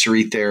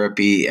sensory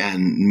therapy,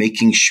 and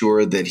making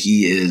sure that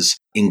he is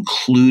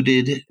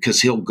included,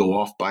 because he'll go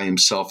off by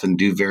himself and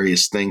do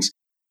various things.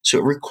 So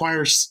it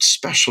requires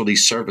specialty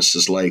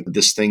services like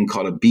this thing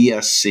called a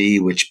BSC,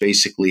 which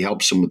basically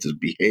helps him with his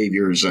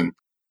behaviors, and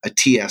a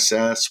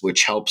TSS,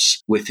 which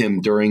helps with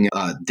him during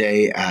a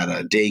day at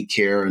a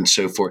daycare and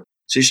so forth.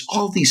 So there's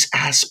all these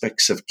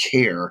aspects of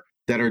care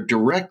that are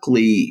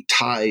directly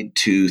tied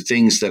to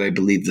things that I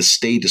believe the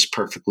state is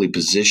perfectly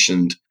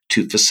positioned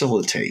to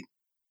facilitate.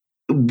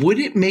 Would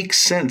it make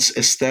sense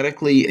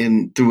aesthetically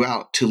and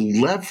throughout to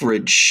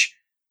leverage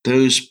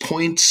those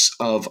points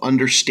of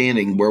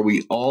understanding where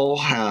we all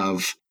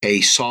have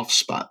a soft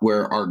spot,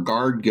 where our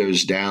guard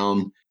goes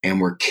down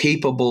and we're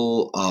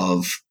capable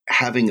of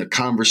having a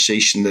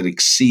conversation that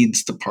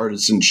exceeds the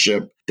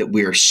partisanship that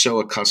we are so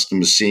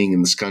accustomed to seeing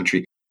in this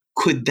country?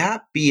 Could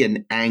that be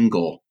an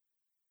angle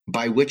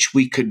by which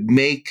we could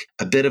make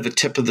a bit of a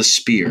tip of the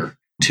spear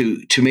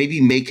to maybe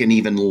make an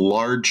even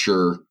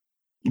larger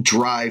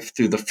drive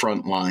through the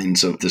front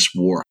lines of this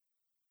war?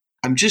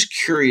 I'm just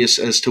curious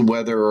as to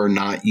whether or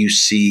not you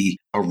see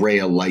a ray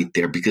of light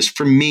there, because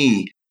for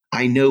me,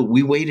 I know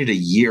we waited a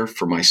year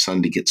for my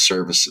son to get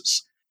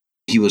services.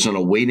 He was on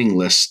a waiting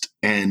list,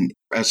 and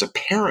as a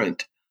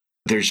parent,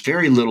 there's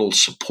very little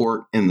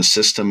support in the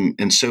system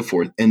and so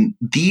forth. And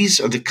these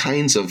are the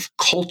kinds of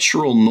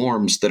cultural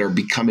norms that are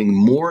becoming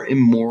more and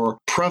more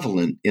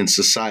prevalent in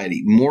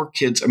society. More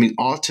kids,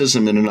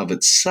 autism in and of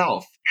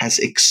itself has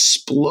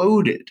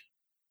exploded.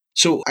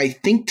 So I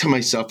think to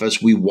myself,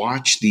 as we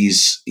watch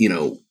these,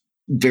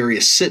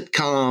 various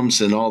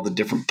sitcoms and all the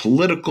different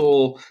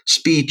political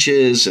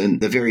speeches and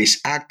the various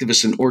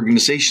activists and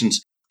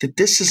organizations, that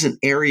this is an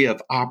area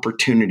of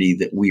opportunity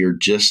that we are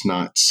just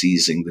not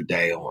seizing the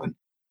day on.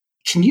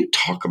 Can you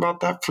talk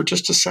about that for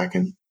just a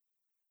second?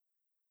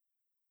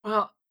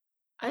 Well,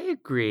 I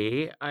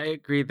agree. I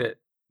agree that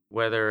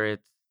whether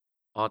it's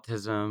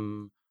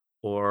autism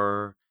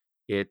or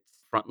it's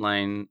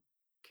frontline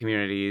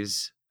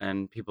communities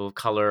and people of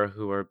color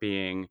who are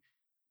being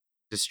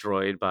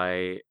destroyed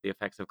by the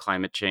effects of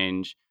climate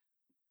change,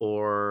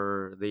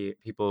 or the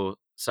people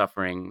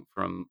suffering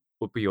from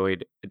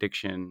opioid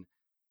addiction,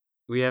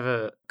 we have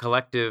a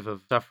collective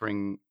of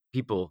suffering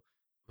people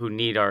who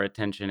need our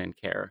attention and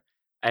care.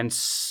 And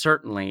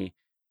certainly,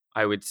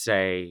 I would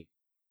say,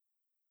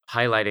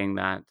 highlighting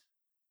that,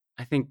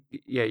 I think,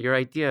 yeah, your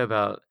idea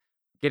about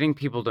getting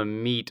people to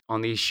meet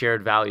on these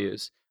shared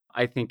values,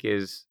 I think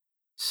is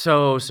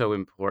so, so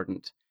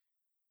important.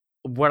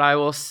 What I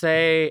will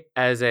say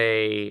as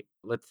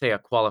let's say a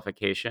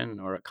qualification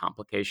or a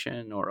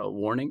complication or a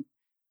warning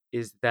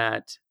is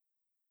that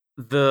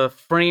the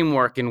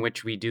framework in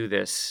which we do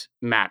this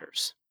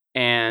matters,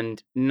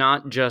 and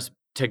not just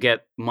to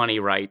get money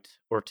right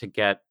or to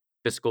get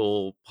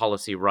fiscal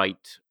policy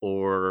right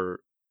or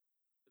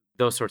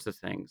those sorts of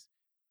things.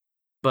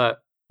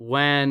 But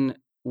when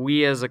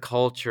we as a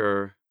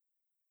culture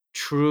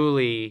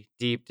truly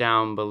deep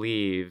down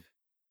believe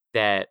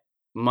that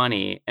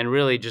money and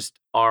really just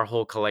our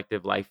whole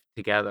collective life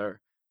together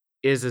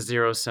is a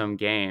zero-sum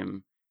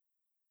game,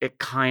 it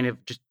kind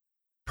of just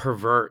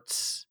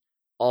perverts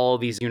all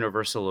these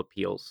universal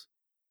appeals.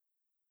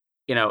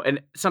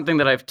 And something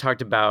that I've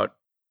talked about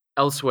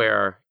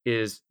elsewhere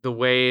is the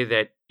way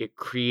that it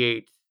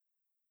creates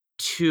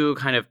two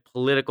kind of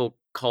political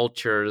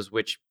cultures,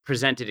 which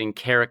presented in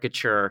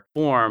caricature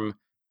form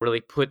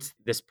really puts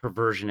this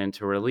perversion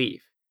into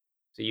relief.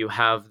 So you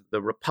have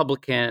the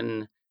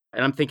Republican,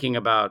 and I'm thinking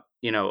about,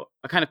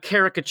 a kind of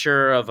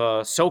caricature of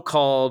a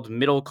so-called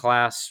middle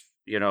class,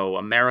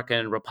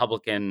 American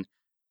Republican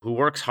who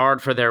works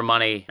hard for their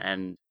money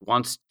and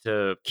wants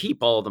to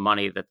keep all the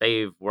money that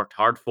they've worked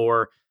hard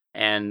for.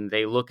 And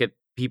they look at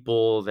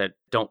people that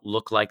don't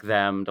look like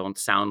them, don't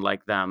sound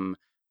like them,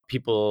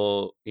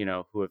 people,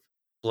 who have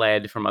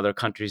fled from other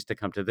countries to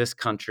come to this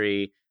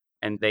country.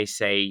 And they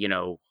say,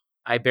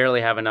 I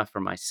barely have enough for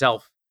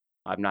myself.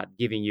 I'm not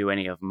giving you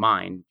any of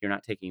mine. You're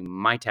not taking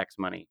my tax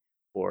money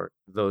for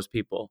those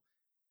people.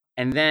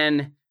 And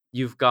then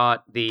you've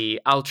got the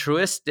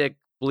altruistic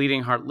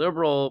bleeding heart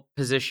liberal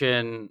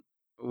position,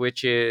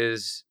 which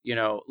is,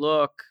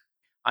 look,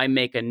 I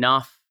make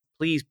enough.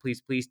 Please,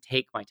 please, please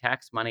take my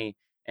tax money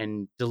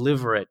and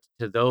deliver it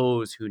to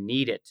those who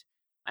need it.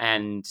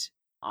 And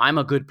I'm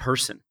a good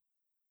person.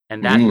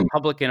 And that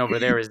Republican over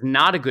there is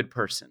not a good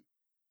person.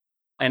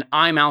 And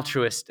I'm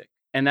altruistic.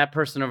 And that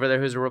person over there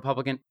who's a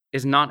Republican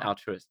is not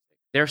altruistic.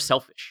 They're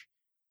selfish.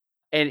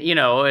 And,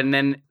 and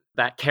then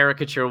that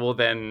caricature will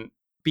then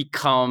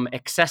become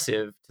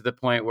excessive to the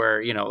point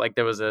where, like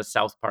there was a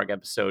South Park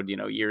episode,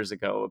 years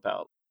ago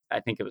about I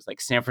think it was like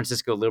San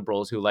Francisco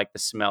liberals who like the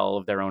smell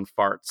of their own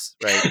farts,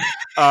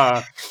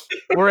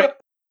 right?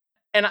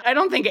 And I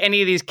don't think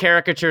any of these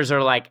caricatures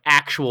are like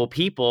actual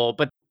people,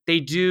 but they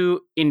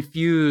do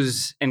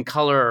infuse and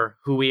color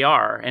who we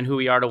are and who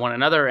we are to one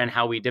another and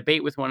how we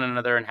debate with one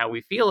another and how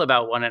we feel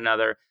about one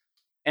another.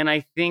 And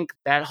I think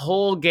that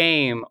whole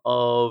game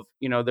of,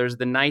 there's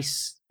the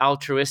nice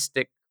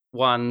altruistic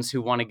ones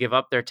who want to give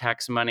up their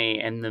tax money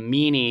and the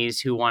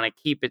meanies who want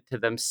to keep it to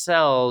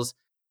themselves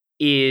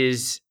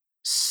is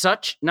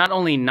such not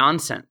only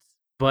nonsense,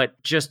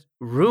 but just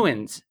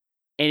ruins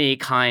any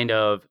kind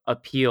of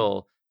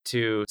appeal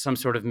to some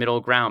sort of middle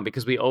ground,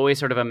 because we always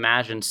sort of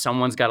imagine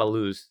someone's got to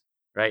lose,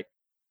 right?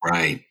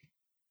 Right.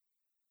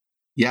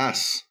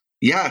 Yes.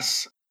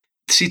 Yes.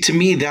 See, to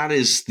me, that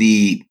is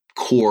the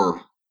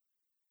core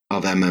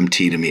of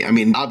MMT to me. I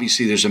mean,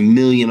 obviously, there's a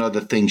million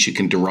other things you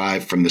can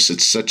derive from this.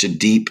 It's such a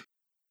deep,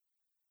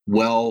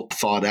 well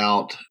thought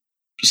out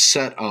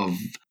set of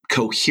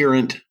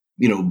coherent,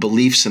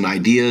 beliefs and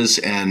ideas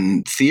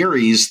and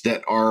theories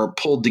that are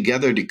pulled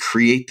together to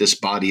create this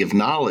body of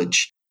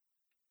knowledge.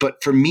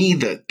 But for me,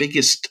 the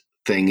biggest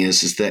thing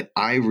is that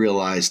I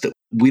realize that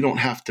we don't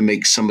have to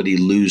make somebody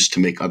lose to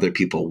make other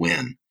people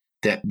win,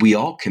 that we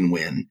all can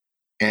win.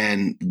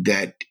 And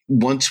that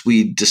once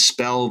we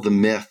dispel the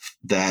myth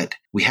that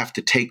we have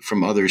to take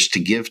from others to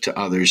give to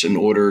others in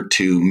order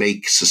to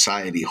make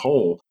society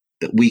whole,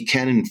 that we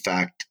can, in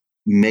fact,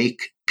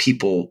 make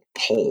people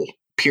whole,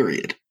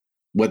 period.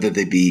 Whether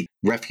they be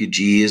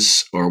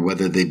refugees or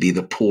whether they be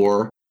the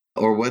poor,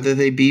 or whether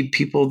they be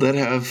people that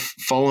have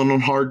fallen on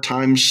hard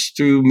times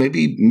through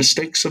maybe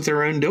mistakes of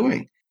their own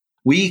doing.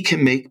 We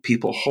can make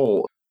people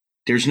whole.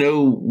 There's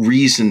no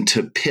reason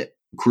to pit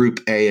Group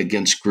A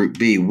against Group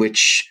B,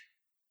 which,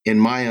 in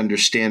my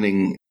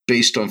understanding,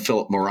 based on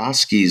Philip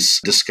Morosky's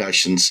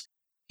discussions,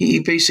 he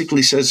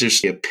basically says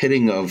there's a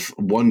pitting of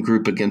one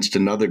group against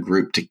another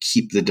group to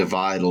keep the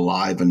divide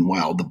alive and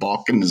well, the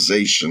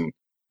balkanization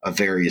of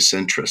various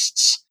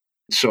interests.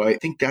 So I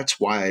think that's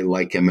why I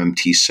like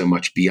MMT so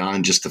much,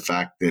 beyond just the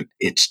fact that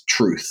it's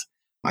truth.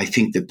 I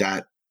think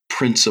that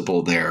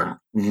principle there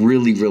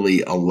really,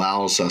 really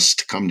allows us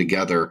to come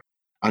together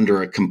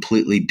under a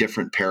completely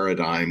different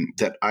paradigm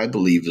that I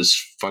believe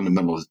is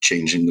fundamental to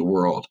changing the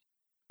world.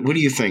 What do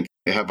you think?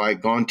 Have I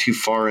gone too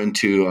far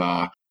into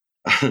La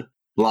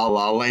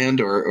La Land,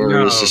 or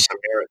No. is there some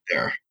merit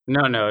there?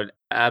 No,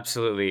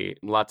 absolutely.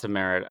 Lots of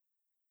merit.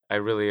 I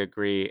really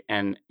agree.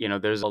 And,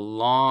 there's a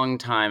long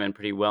time and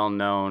pretty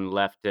well-known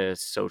leftist,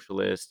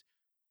 socialist,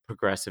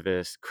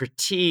 progressivist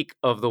critique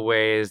of the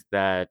ways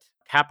that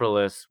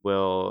capitalists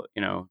will,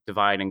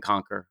 divide and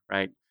conquer,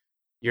 right?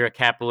 You're a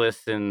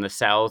capitalist in the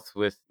South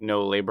with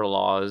no labor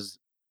laws,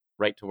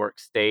 right to work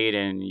state,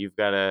 and you've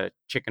got a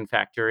chicken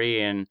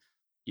factory, and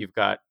you've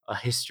got a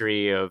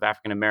history of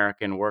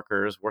African-American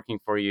workers working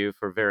for you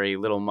for very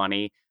little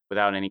money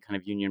without any kind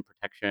of union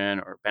protection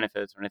or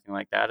benefits or anything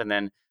like that. And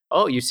then,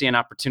 you see an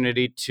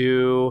opportunity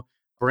to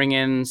bring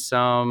in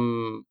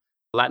some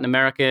Latin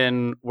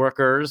American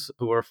workers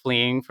who are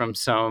fleeing from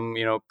some,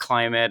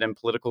 climate and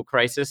political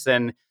crisis,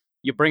 and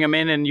you bring them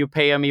in and you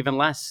pay them even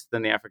less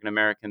than the African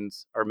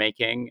Americans are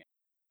making.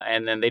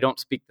 And then they don't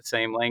speak the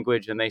same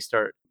language and they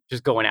start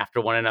just going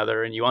after one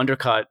another, and you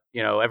undercut,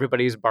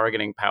 everybody's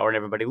bargaining power and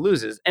everybody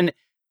loses. And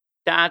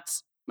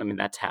that's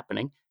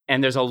happening.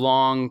 And there's a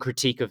long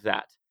critique of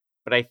that.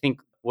 But I think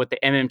what the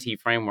MMT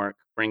framework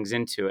brings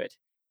into it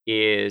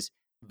is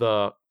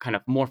the kind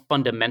of more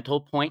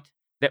fundamental point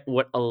that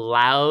what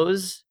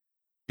allows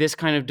this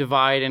kind of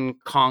divide and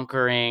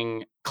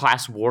conquering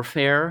class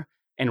warfare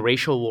and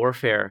racial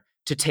warfare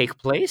to take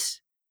place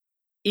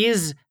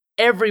is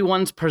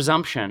everyone's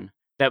presumption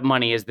that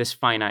money is this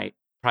finite,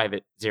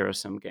 private,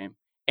 zero-sum game.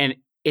 And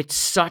it's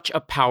such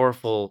a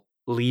powerful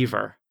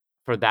lever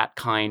for that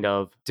kind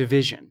of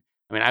division.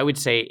 I would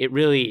say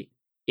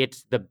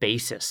it's the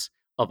basis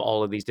of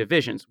all of these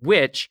divisions,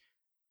 which,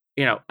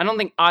 I don't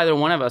think either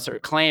one of us are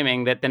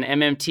claiming that then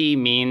MMT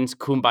means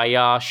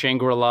kumbaya,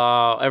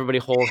 Shangri-La, everybody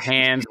hold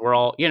hands, we're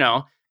all,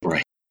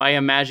 Right. I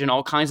imagine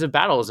all kinds of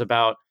battles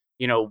about,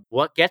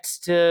 what gets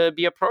to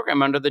be a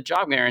program under the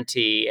job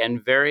guarantee,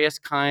 and various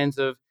kinds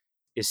of,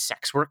 is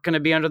sex work going to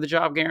be under the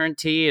job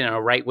guarantee, and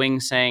a right wing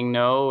saying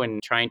no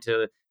and trying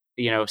to,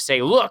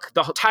 say, look,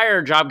 the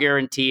entire job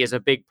guarantee is a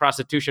big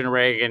prostitution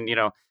rig, and,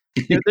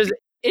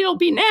 it'll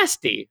be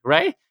nasty,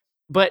 right?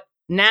 But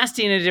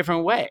nasty in a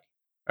different way,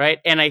 right?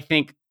 And I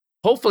think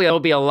hopefully it'll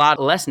be a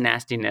lot less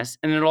nastiness,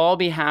 and it'll all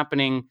be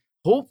happening,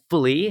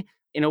 hopefully,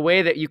 in a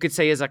way that you could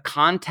say is a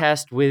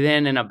contest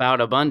within and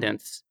about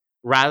abundance,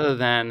 rather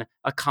than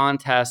a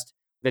contest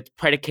that's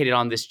predicated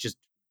on this just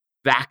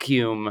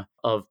vacuum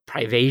of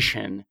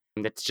privation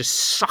that's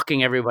just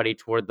sucking everybody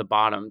toward the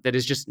bottom, that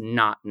is just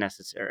not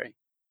necessary.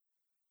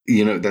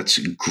 That's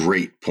a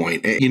great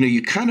point.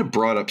 You kind of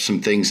brought up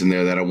some things in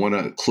there that I want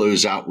to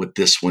close out with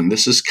this one.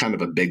 This is kind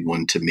of a big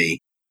one to me.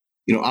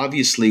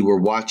 Obviously, we're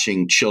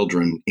watching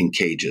children in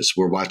cages.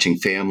 We're watching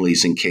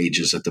families in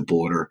cages at the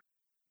border.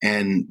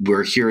 And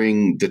we're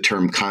hearing the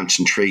term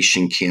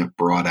concentration camp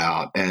brought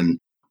out. And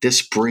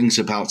this brings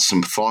about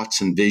some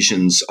thoughts and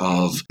visions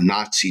of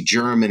Nazi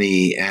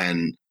Germany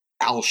and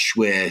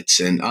Auschwitz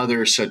and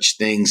other such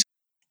things.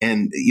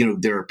 And,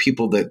 there are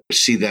people that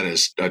see that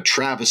as a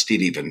travesty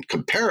to even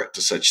compare it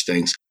to such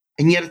things.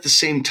 And yet at the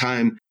same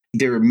time,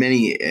 there are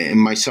many, and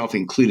myself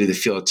included, that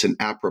feel it's an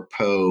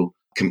apropos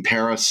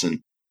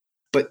comparison.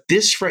 But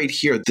this right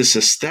here, this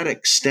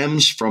aesthetic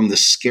stems from the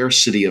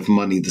scarcity of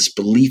money, this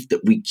belief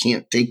that we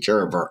can't take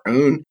care of our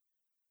own,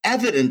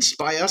 evidenced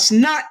by us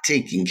not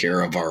taking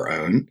care of our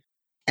own.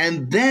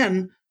 And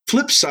then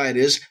flip side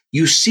is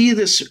you see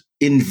this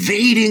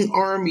invading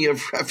army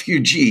of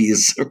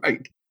refugees,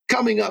 right,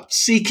 coming up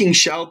seeking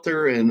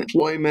shelter and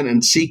employment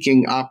and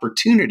seeking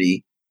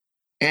opportunity.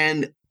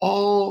 And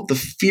all the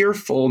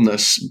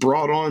fearfulness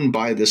brought on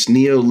by this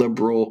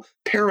neoliberal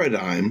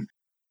paradigm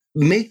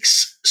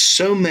makes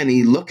so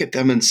many look at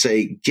them and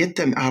say, get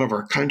them out of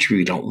our country.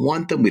 We don't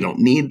want them. We don't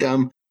need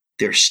them.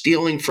 They're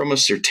stealing from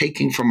us. They're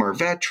taking from our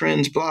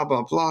veterans, blah,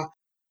 blah, blah.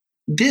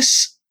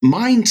 This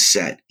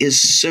mindset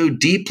is so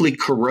deeply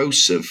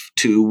corrosive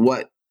to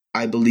what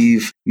I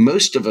believe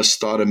most of us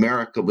thought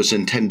America was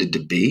intended to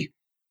be.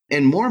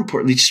 And more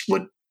importantly, just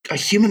what a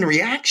human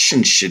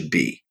reaction should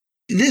be.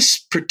 This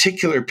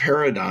particular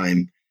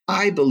paradigm,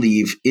 I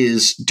believe,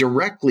 is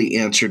directly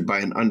answered by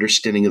an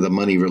understanding of the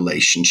money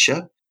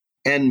relationship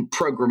and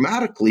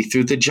programmatically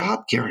through the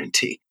job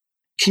guarantee.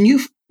 Can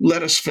you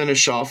let us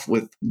finish off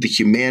with the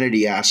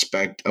humanity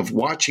aspect of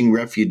watching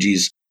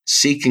refugees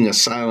seeking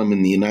asylum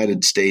in the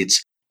United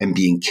States and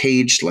being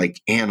caged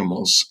like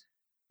animals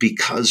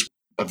because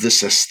of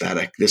this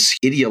aesthetic, this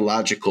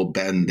ideological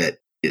bend that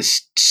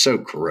is so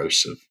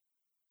corrosive?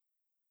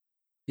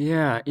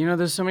 Yeah,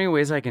 there's so many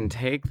ways I can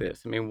take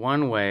this. I mean,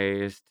 one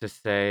way is to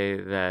say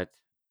that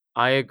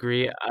I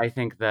agree. I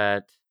think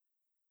that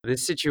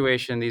this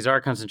situation, these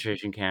are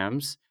concentration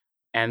camps.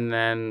 And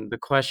then the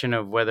question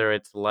of whether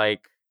it's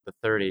like the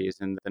 30s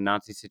and the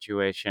Nazi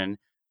situation,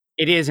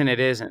 it is and it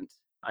isn't.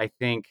 I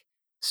think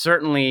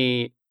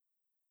certainly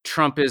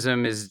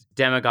Trumpism is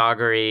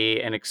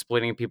demagoguery and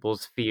exploiting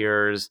people's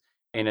fears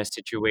in a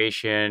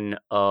situation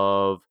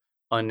of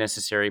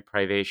unnecessary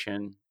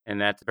privation. And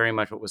that's very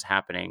much what was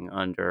happening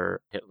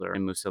under Hitler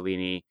and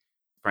Mussolini,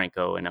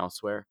 Franco, and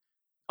elsewhere.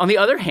 On the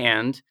other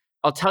hand,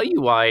 I'll tell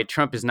you why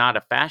Trump is not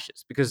a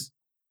fascist, because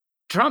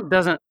Trump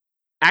doesn't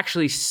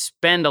actually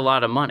spend a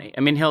lot of money.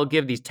 I mean, he'll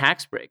give these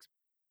tax breaks.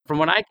 From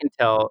what I can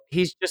tell,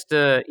 he's just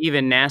a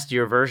even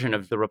nastier version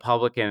of the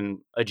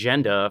Republican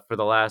agenda for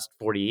the last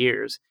 40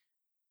 years.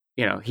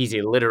 He's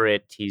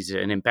illiterate, he's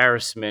an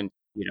embarrassment,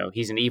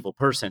 he's an evil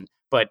person.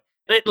 But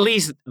at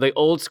least the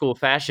old school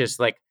fascists,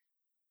 like,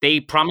 they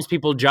promised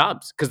people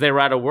jobs because they were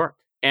out of work.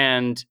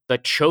 And the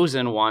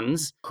chosen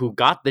ones who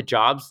got the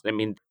jobs, I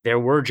mean, there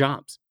were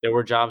jobs. There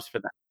were jobs for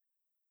them.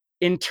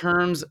 In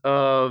terms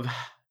of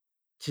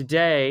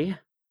today,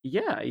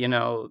 yeah,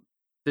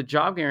 the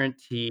job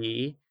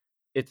guarantee,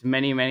 it's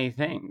many, many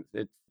things.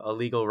 It's a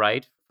legal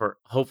right for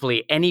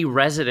hopefully any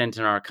resident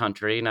in our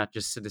country, not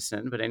just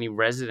citizen, but any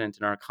resident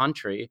in our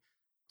country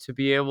to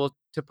be able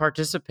to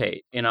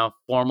participate in a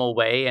formal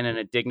way and in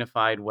a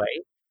dignified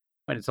way.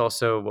 But it's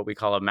also what we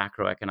call a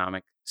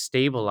macroeconomic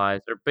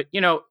stabilizer. But,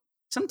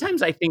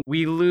 sometimes I think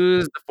we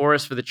lose the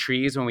forest for the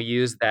trees when we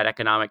use that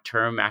economic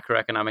term,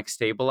 macroeconomic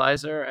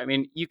stabilizer. I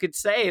mean, you could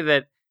say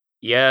that,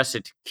 yes,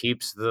 it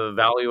keeps the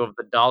value of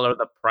the dollar,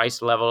 the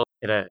price level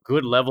at a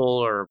good level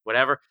or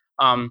whatever.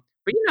 But,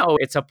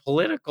 it's a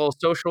political,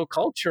 social,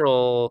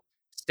 cultural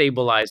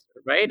stabilizer,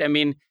 right? I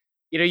mean,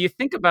 you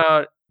think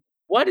about,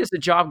 what is the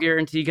job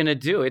guarantee going to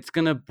do? It's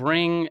going to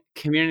bring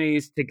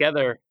communities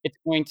together. It's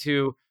going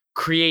to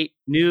create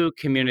new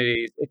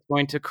communities. It's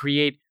going to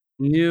create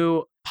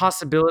new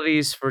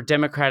possibilities for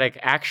democratic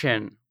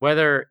action,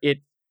 whether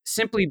it's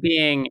simply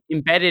being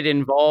embedded,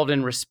 involved,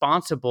 and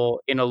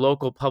responsible in a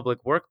local public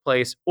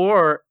workplace,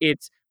 or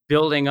it's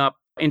building up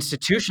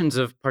institutions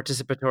of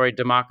participatory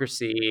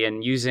democracy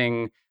and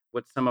using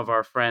what some of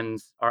our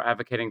friends are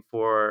advocating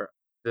for,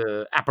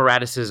 the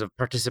apparatuses of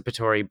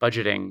participatory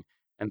budgeting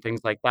and things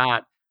like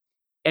that.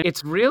 And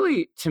it's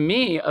really, to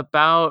me,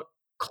 about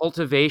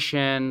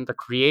cultivation, the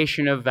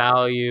creation of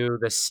value,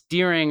 the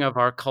steering of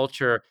our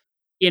culture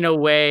in a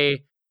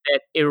way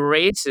that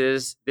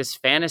erases this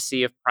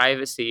fantasy of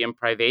privacy and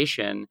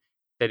privation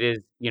that is,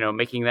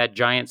 making that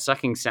giant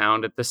sucking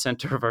sound at the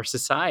center of our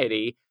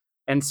society.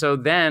 And so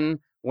then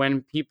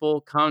when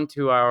people come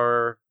to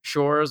our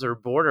shores or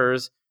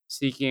borders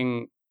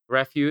seeking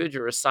refuge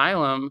or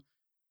asylum,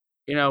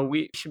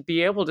 we should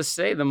be able to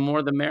say the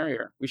more the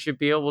merrier. We should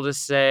be able to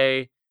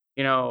say,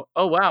 oh,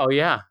 wow,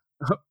 yeah,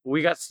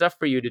 we got stuff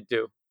for you to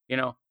do.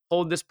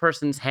 Hold this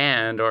person's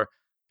hand or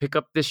pick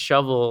up this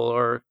shovel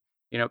or,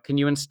 can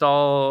you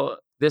install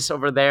this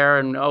over there?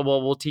 And, oh,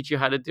 well, we'll teach you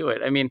how to do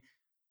it. I mean,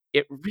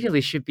 it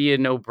really should be a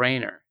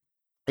no-brainer.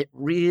 It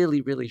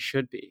really, really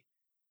should be.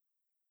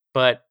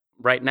 But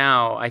right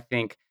now, I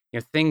think,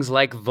 things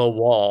like the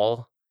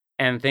wall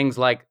and things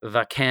like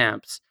the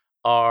camps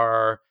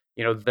are,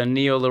 the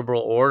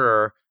neoliberal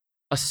order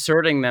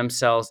asserting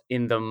themselves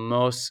in the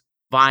most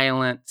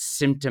violent,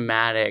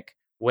 symptomatic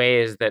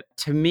ways that,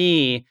 to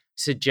me,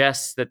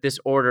 suggests that this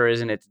order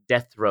is in its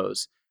death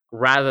throes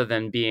rather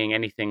than being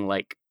anything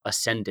like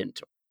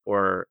ascendant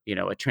or,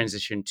 a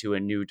transition to a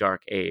new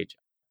dark age.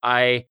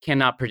 I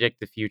cannot predict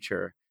the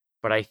future,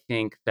 but I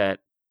think that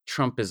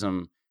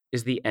Trumpism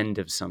is the end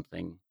of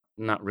something,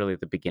 not really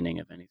the beginning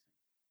of anything.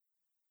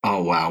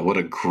 Oh, wow. What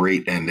a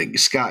great ending.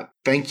 Scott,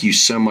 thank you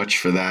so much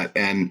for that.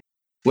 And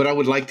what I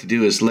would like to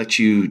do is let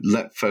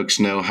folks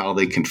know how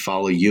they can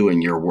follow you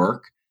and your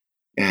work.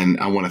 And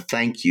I want to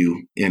thank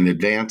you in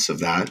advance of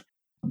that.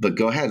 But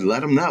go ahead, let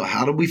them know.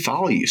 How do we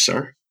follow you,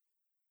 sir?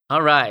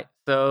 All right.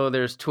 So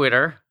there's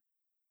Twitter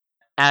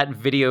at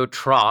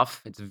Videotroph.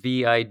 It's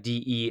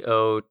VIDEOTROPH.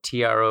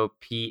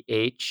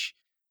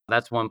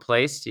 That's one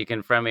place. You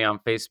can friend me on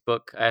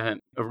Facebook. I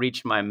haven't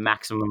reached my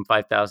maximum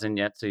 5,000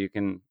 yet, so you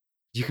can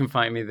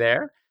find me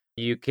there.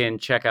 You can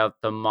check out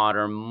the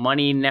Modern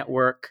Money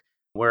Network.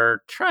 We're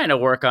trying to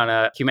work on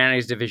a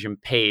Humanities Division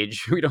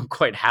page. We don't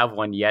quite have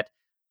one yet.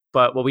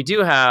 But what we do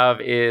have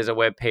is a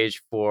web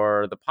page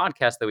for the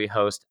podcast that we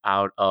host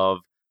out of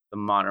the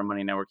Modern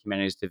Money Network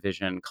Humanities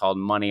Division called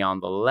Money on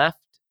the Left.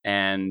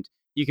 And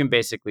you can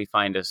basically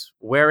find us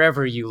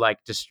wherever you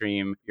like to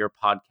stream your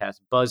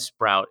podcast.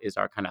 Buzzsprout is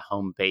our kind of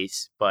home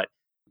base, but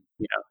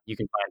you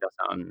can find us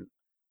on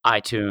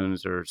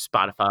iTunes or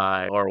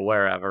Spotify or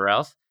wherever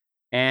else.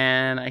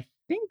 And I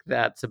think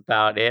that's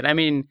about it. I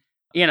mean,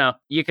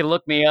 you can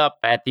look me up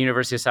at the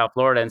University of South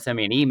Florida and send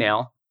me an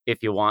email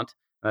if you want.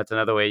 That's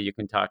another way you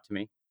can talk to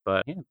me.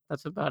 But yeah,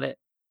 that's about it.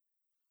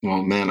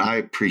 Well, man, I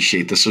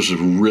appreciate this. This was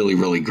a really,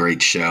 really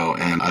great show.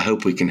 And I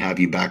hope we can have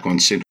you back on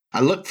soon. I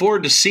look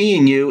forward to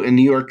seeing you in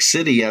New York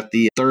City at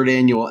the 3rd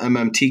annual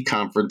MMT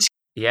conference.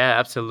 Yeah,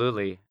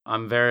 absolutely.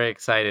 I'm very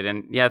excited.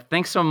 And yeah,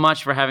 thanks so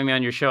much for having me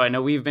on your show. I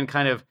know we've been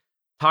kind of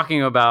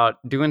talking about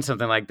doing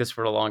something like this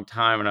for a long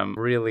time, and I'm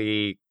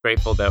really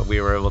grateful that we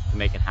were able to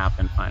make it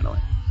happen finally.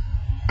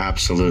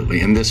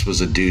 Absolutely. And this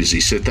was a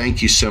doozy. So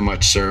thank you so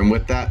much, sir. And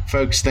with that,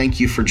 folks, thank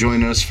you for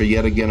joining us for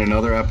yet again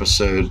another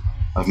episode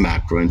of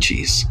Macro and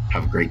Cheese.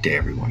 Have a great day,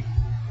 everyone.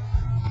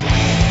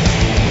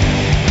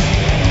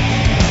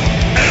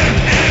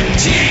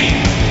 MMT.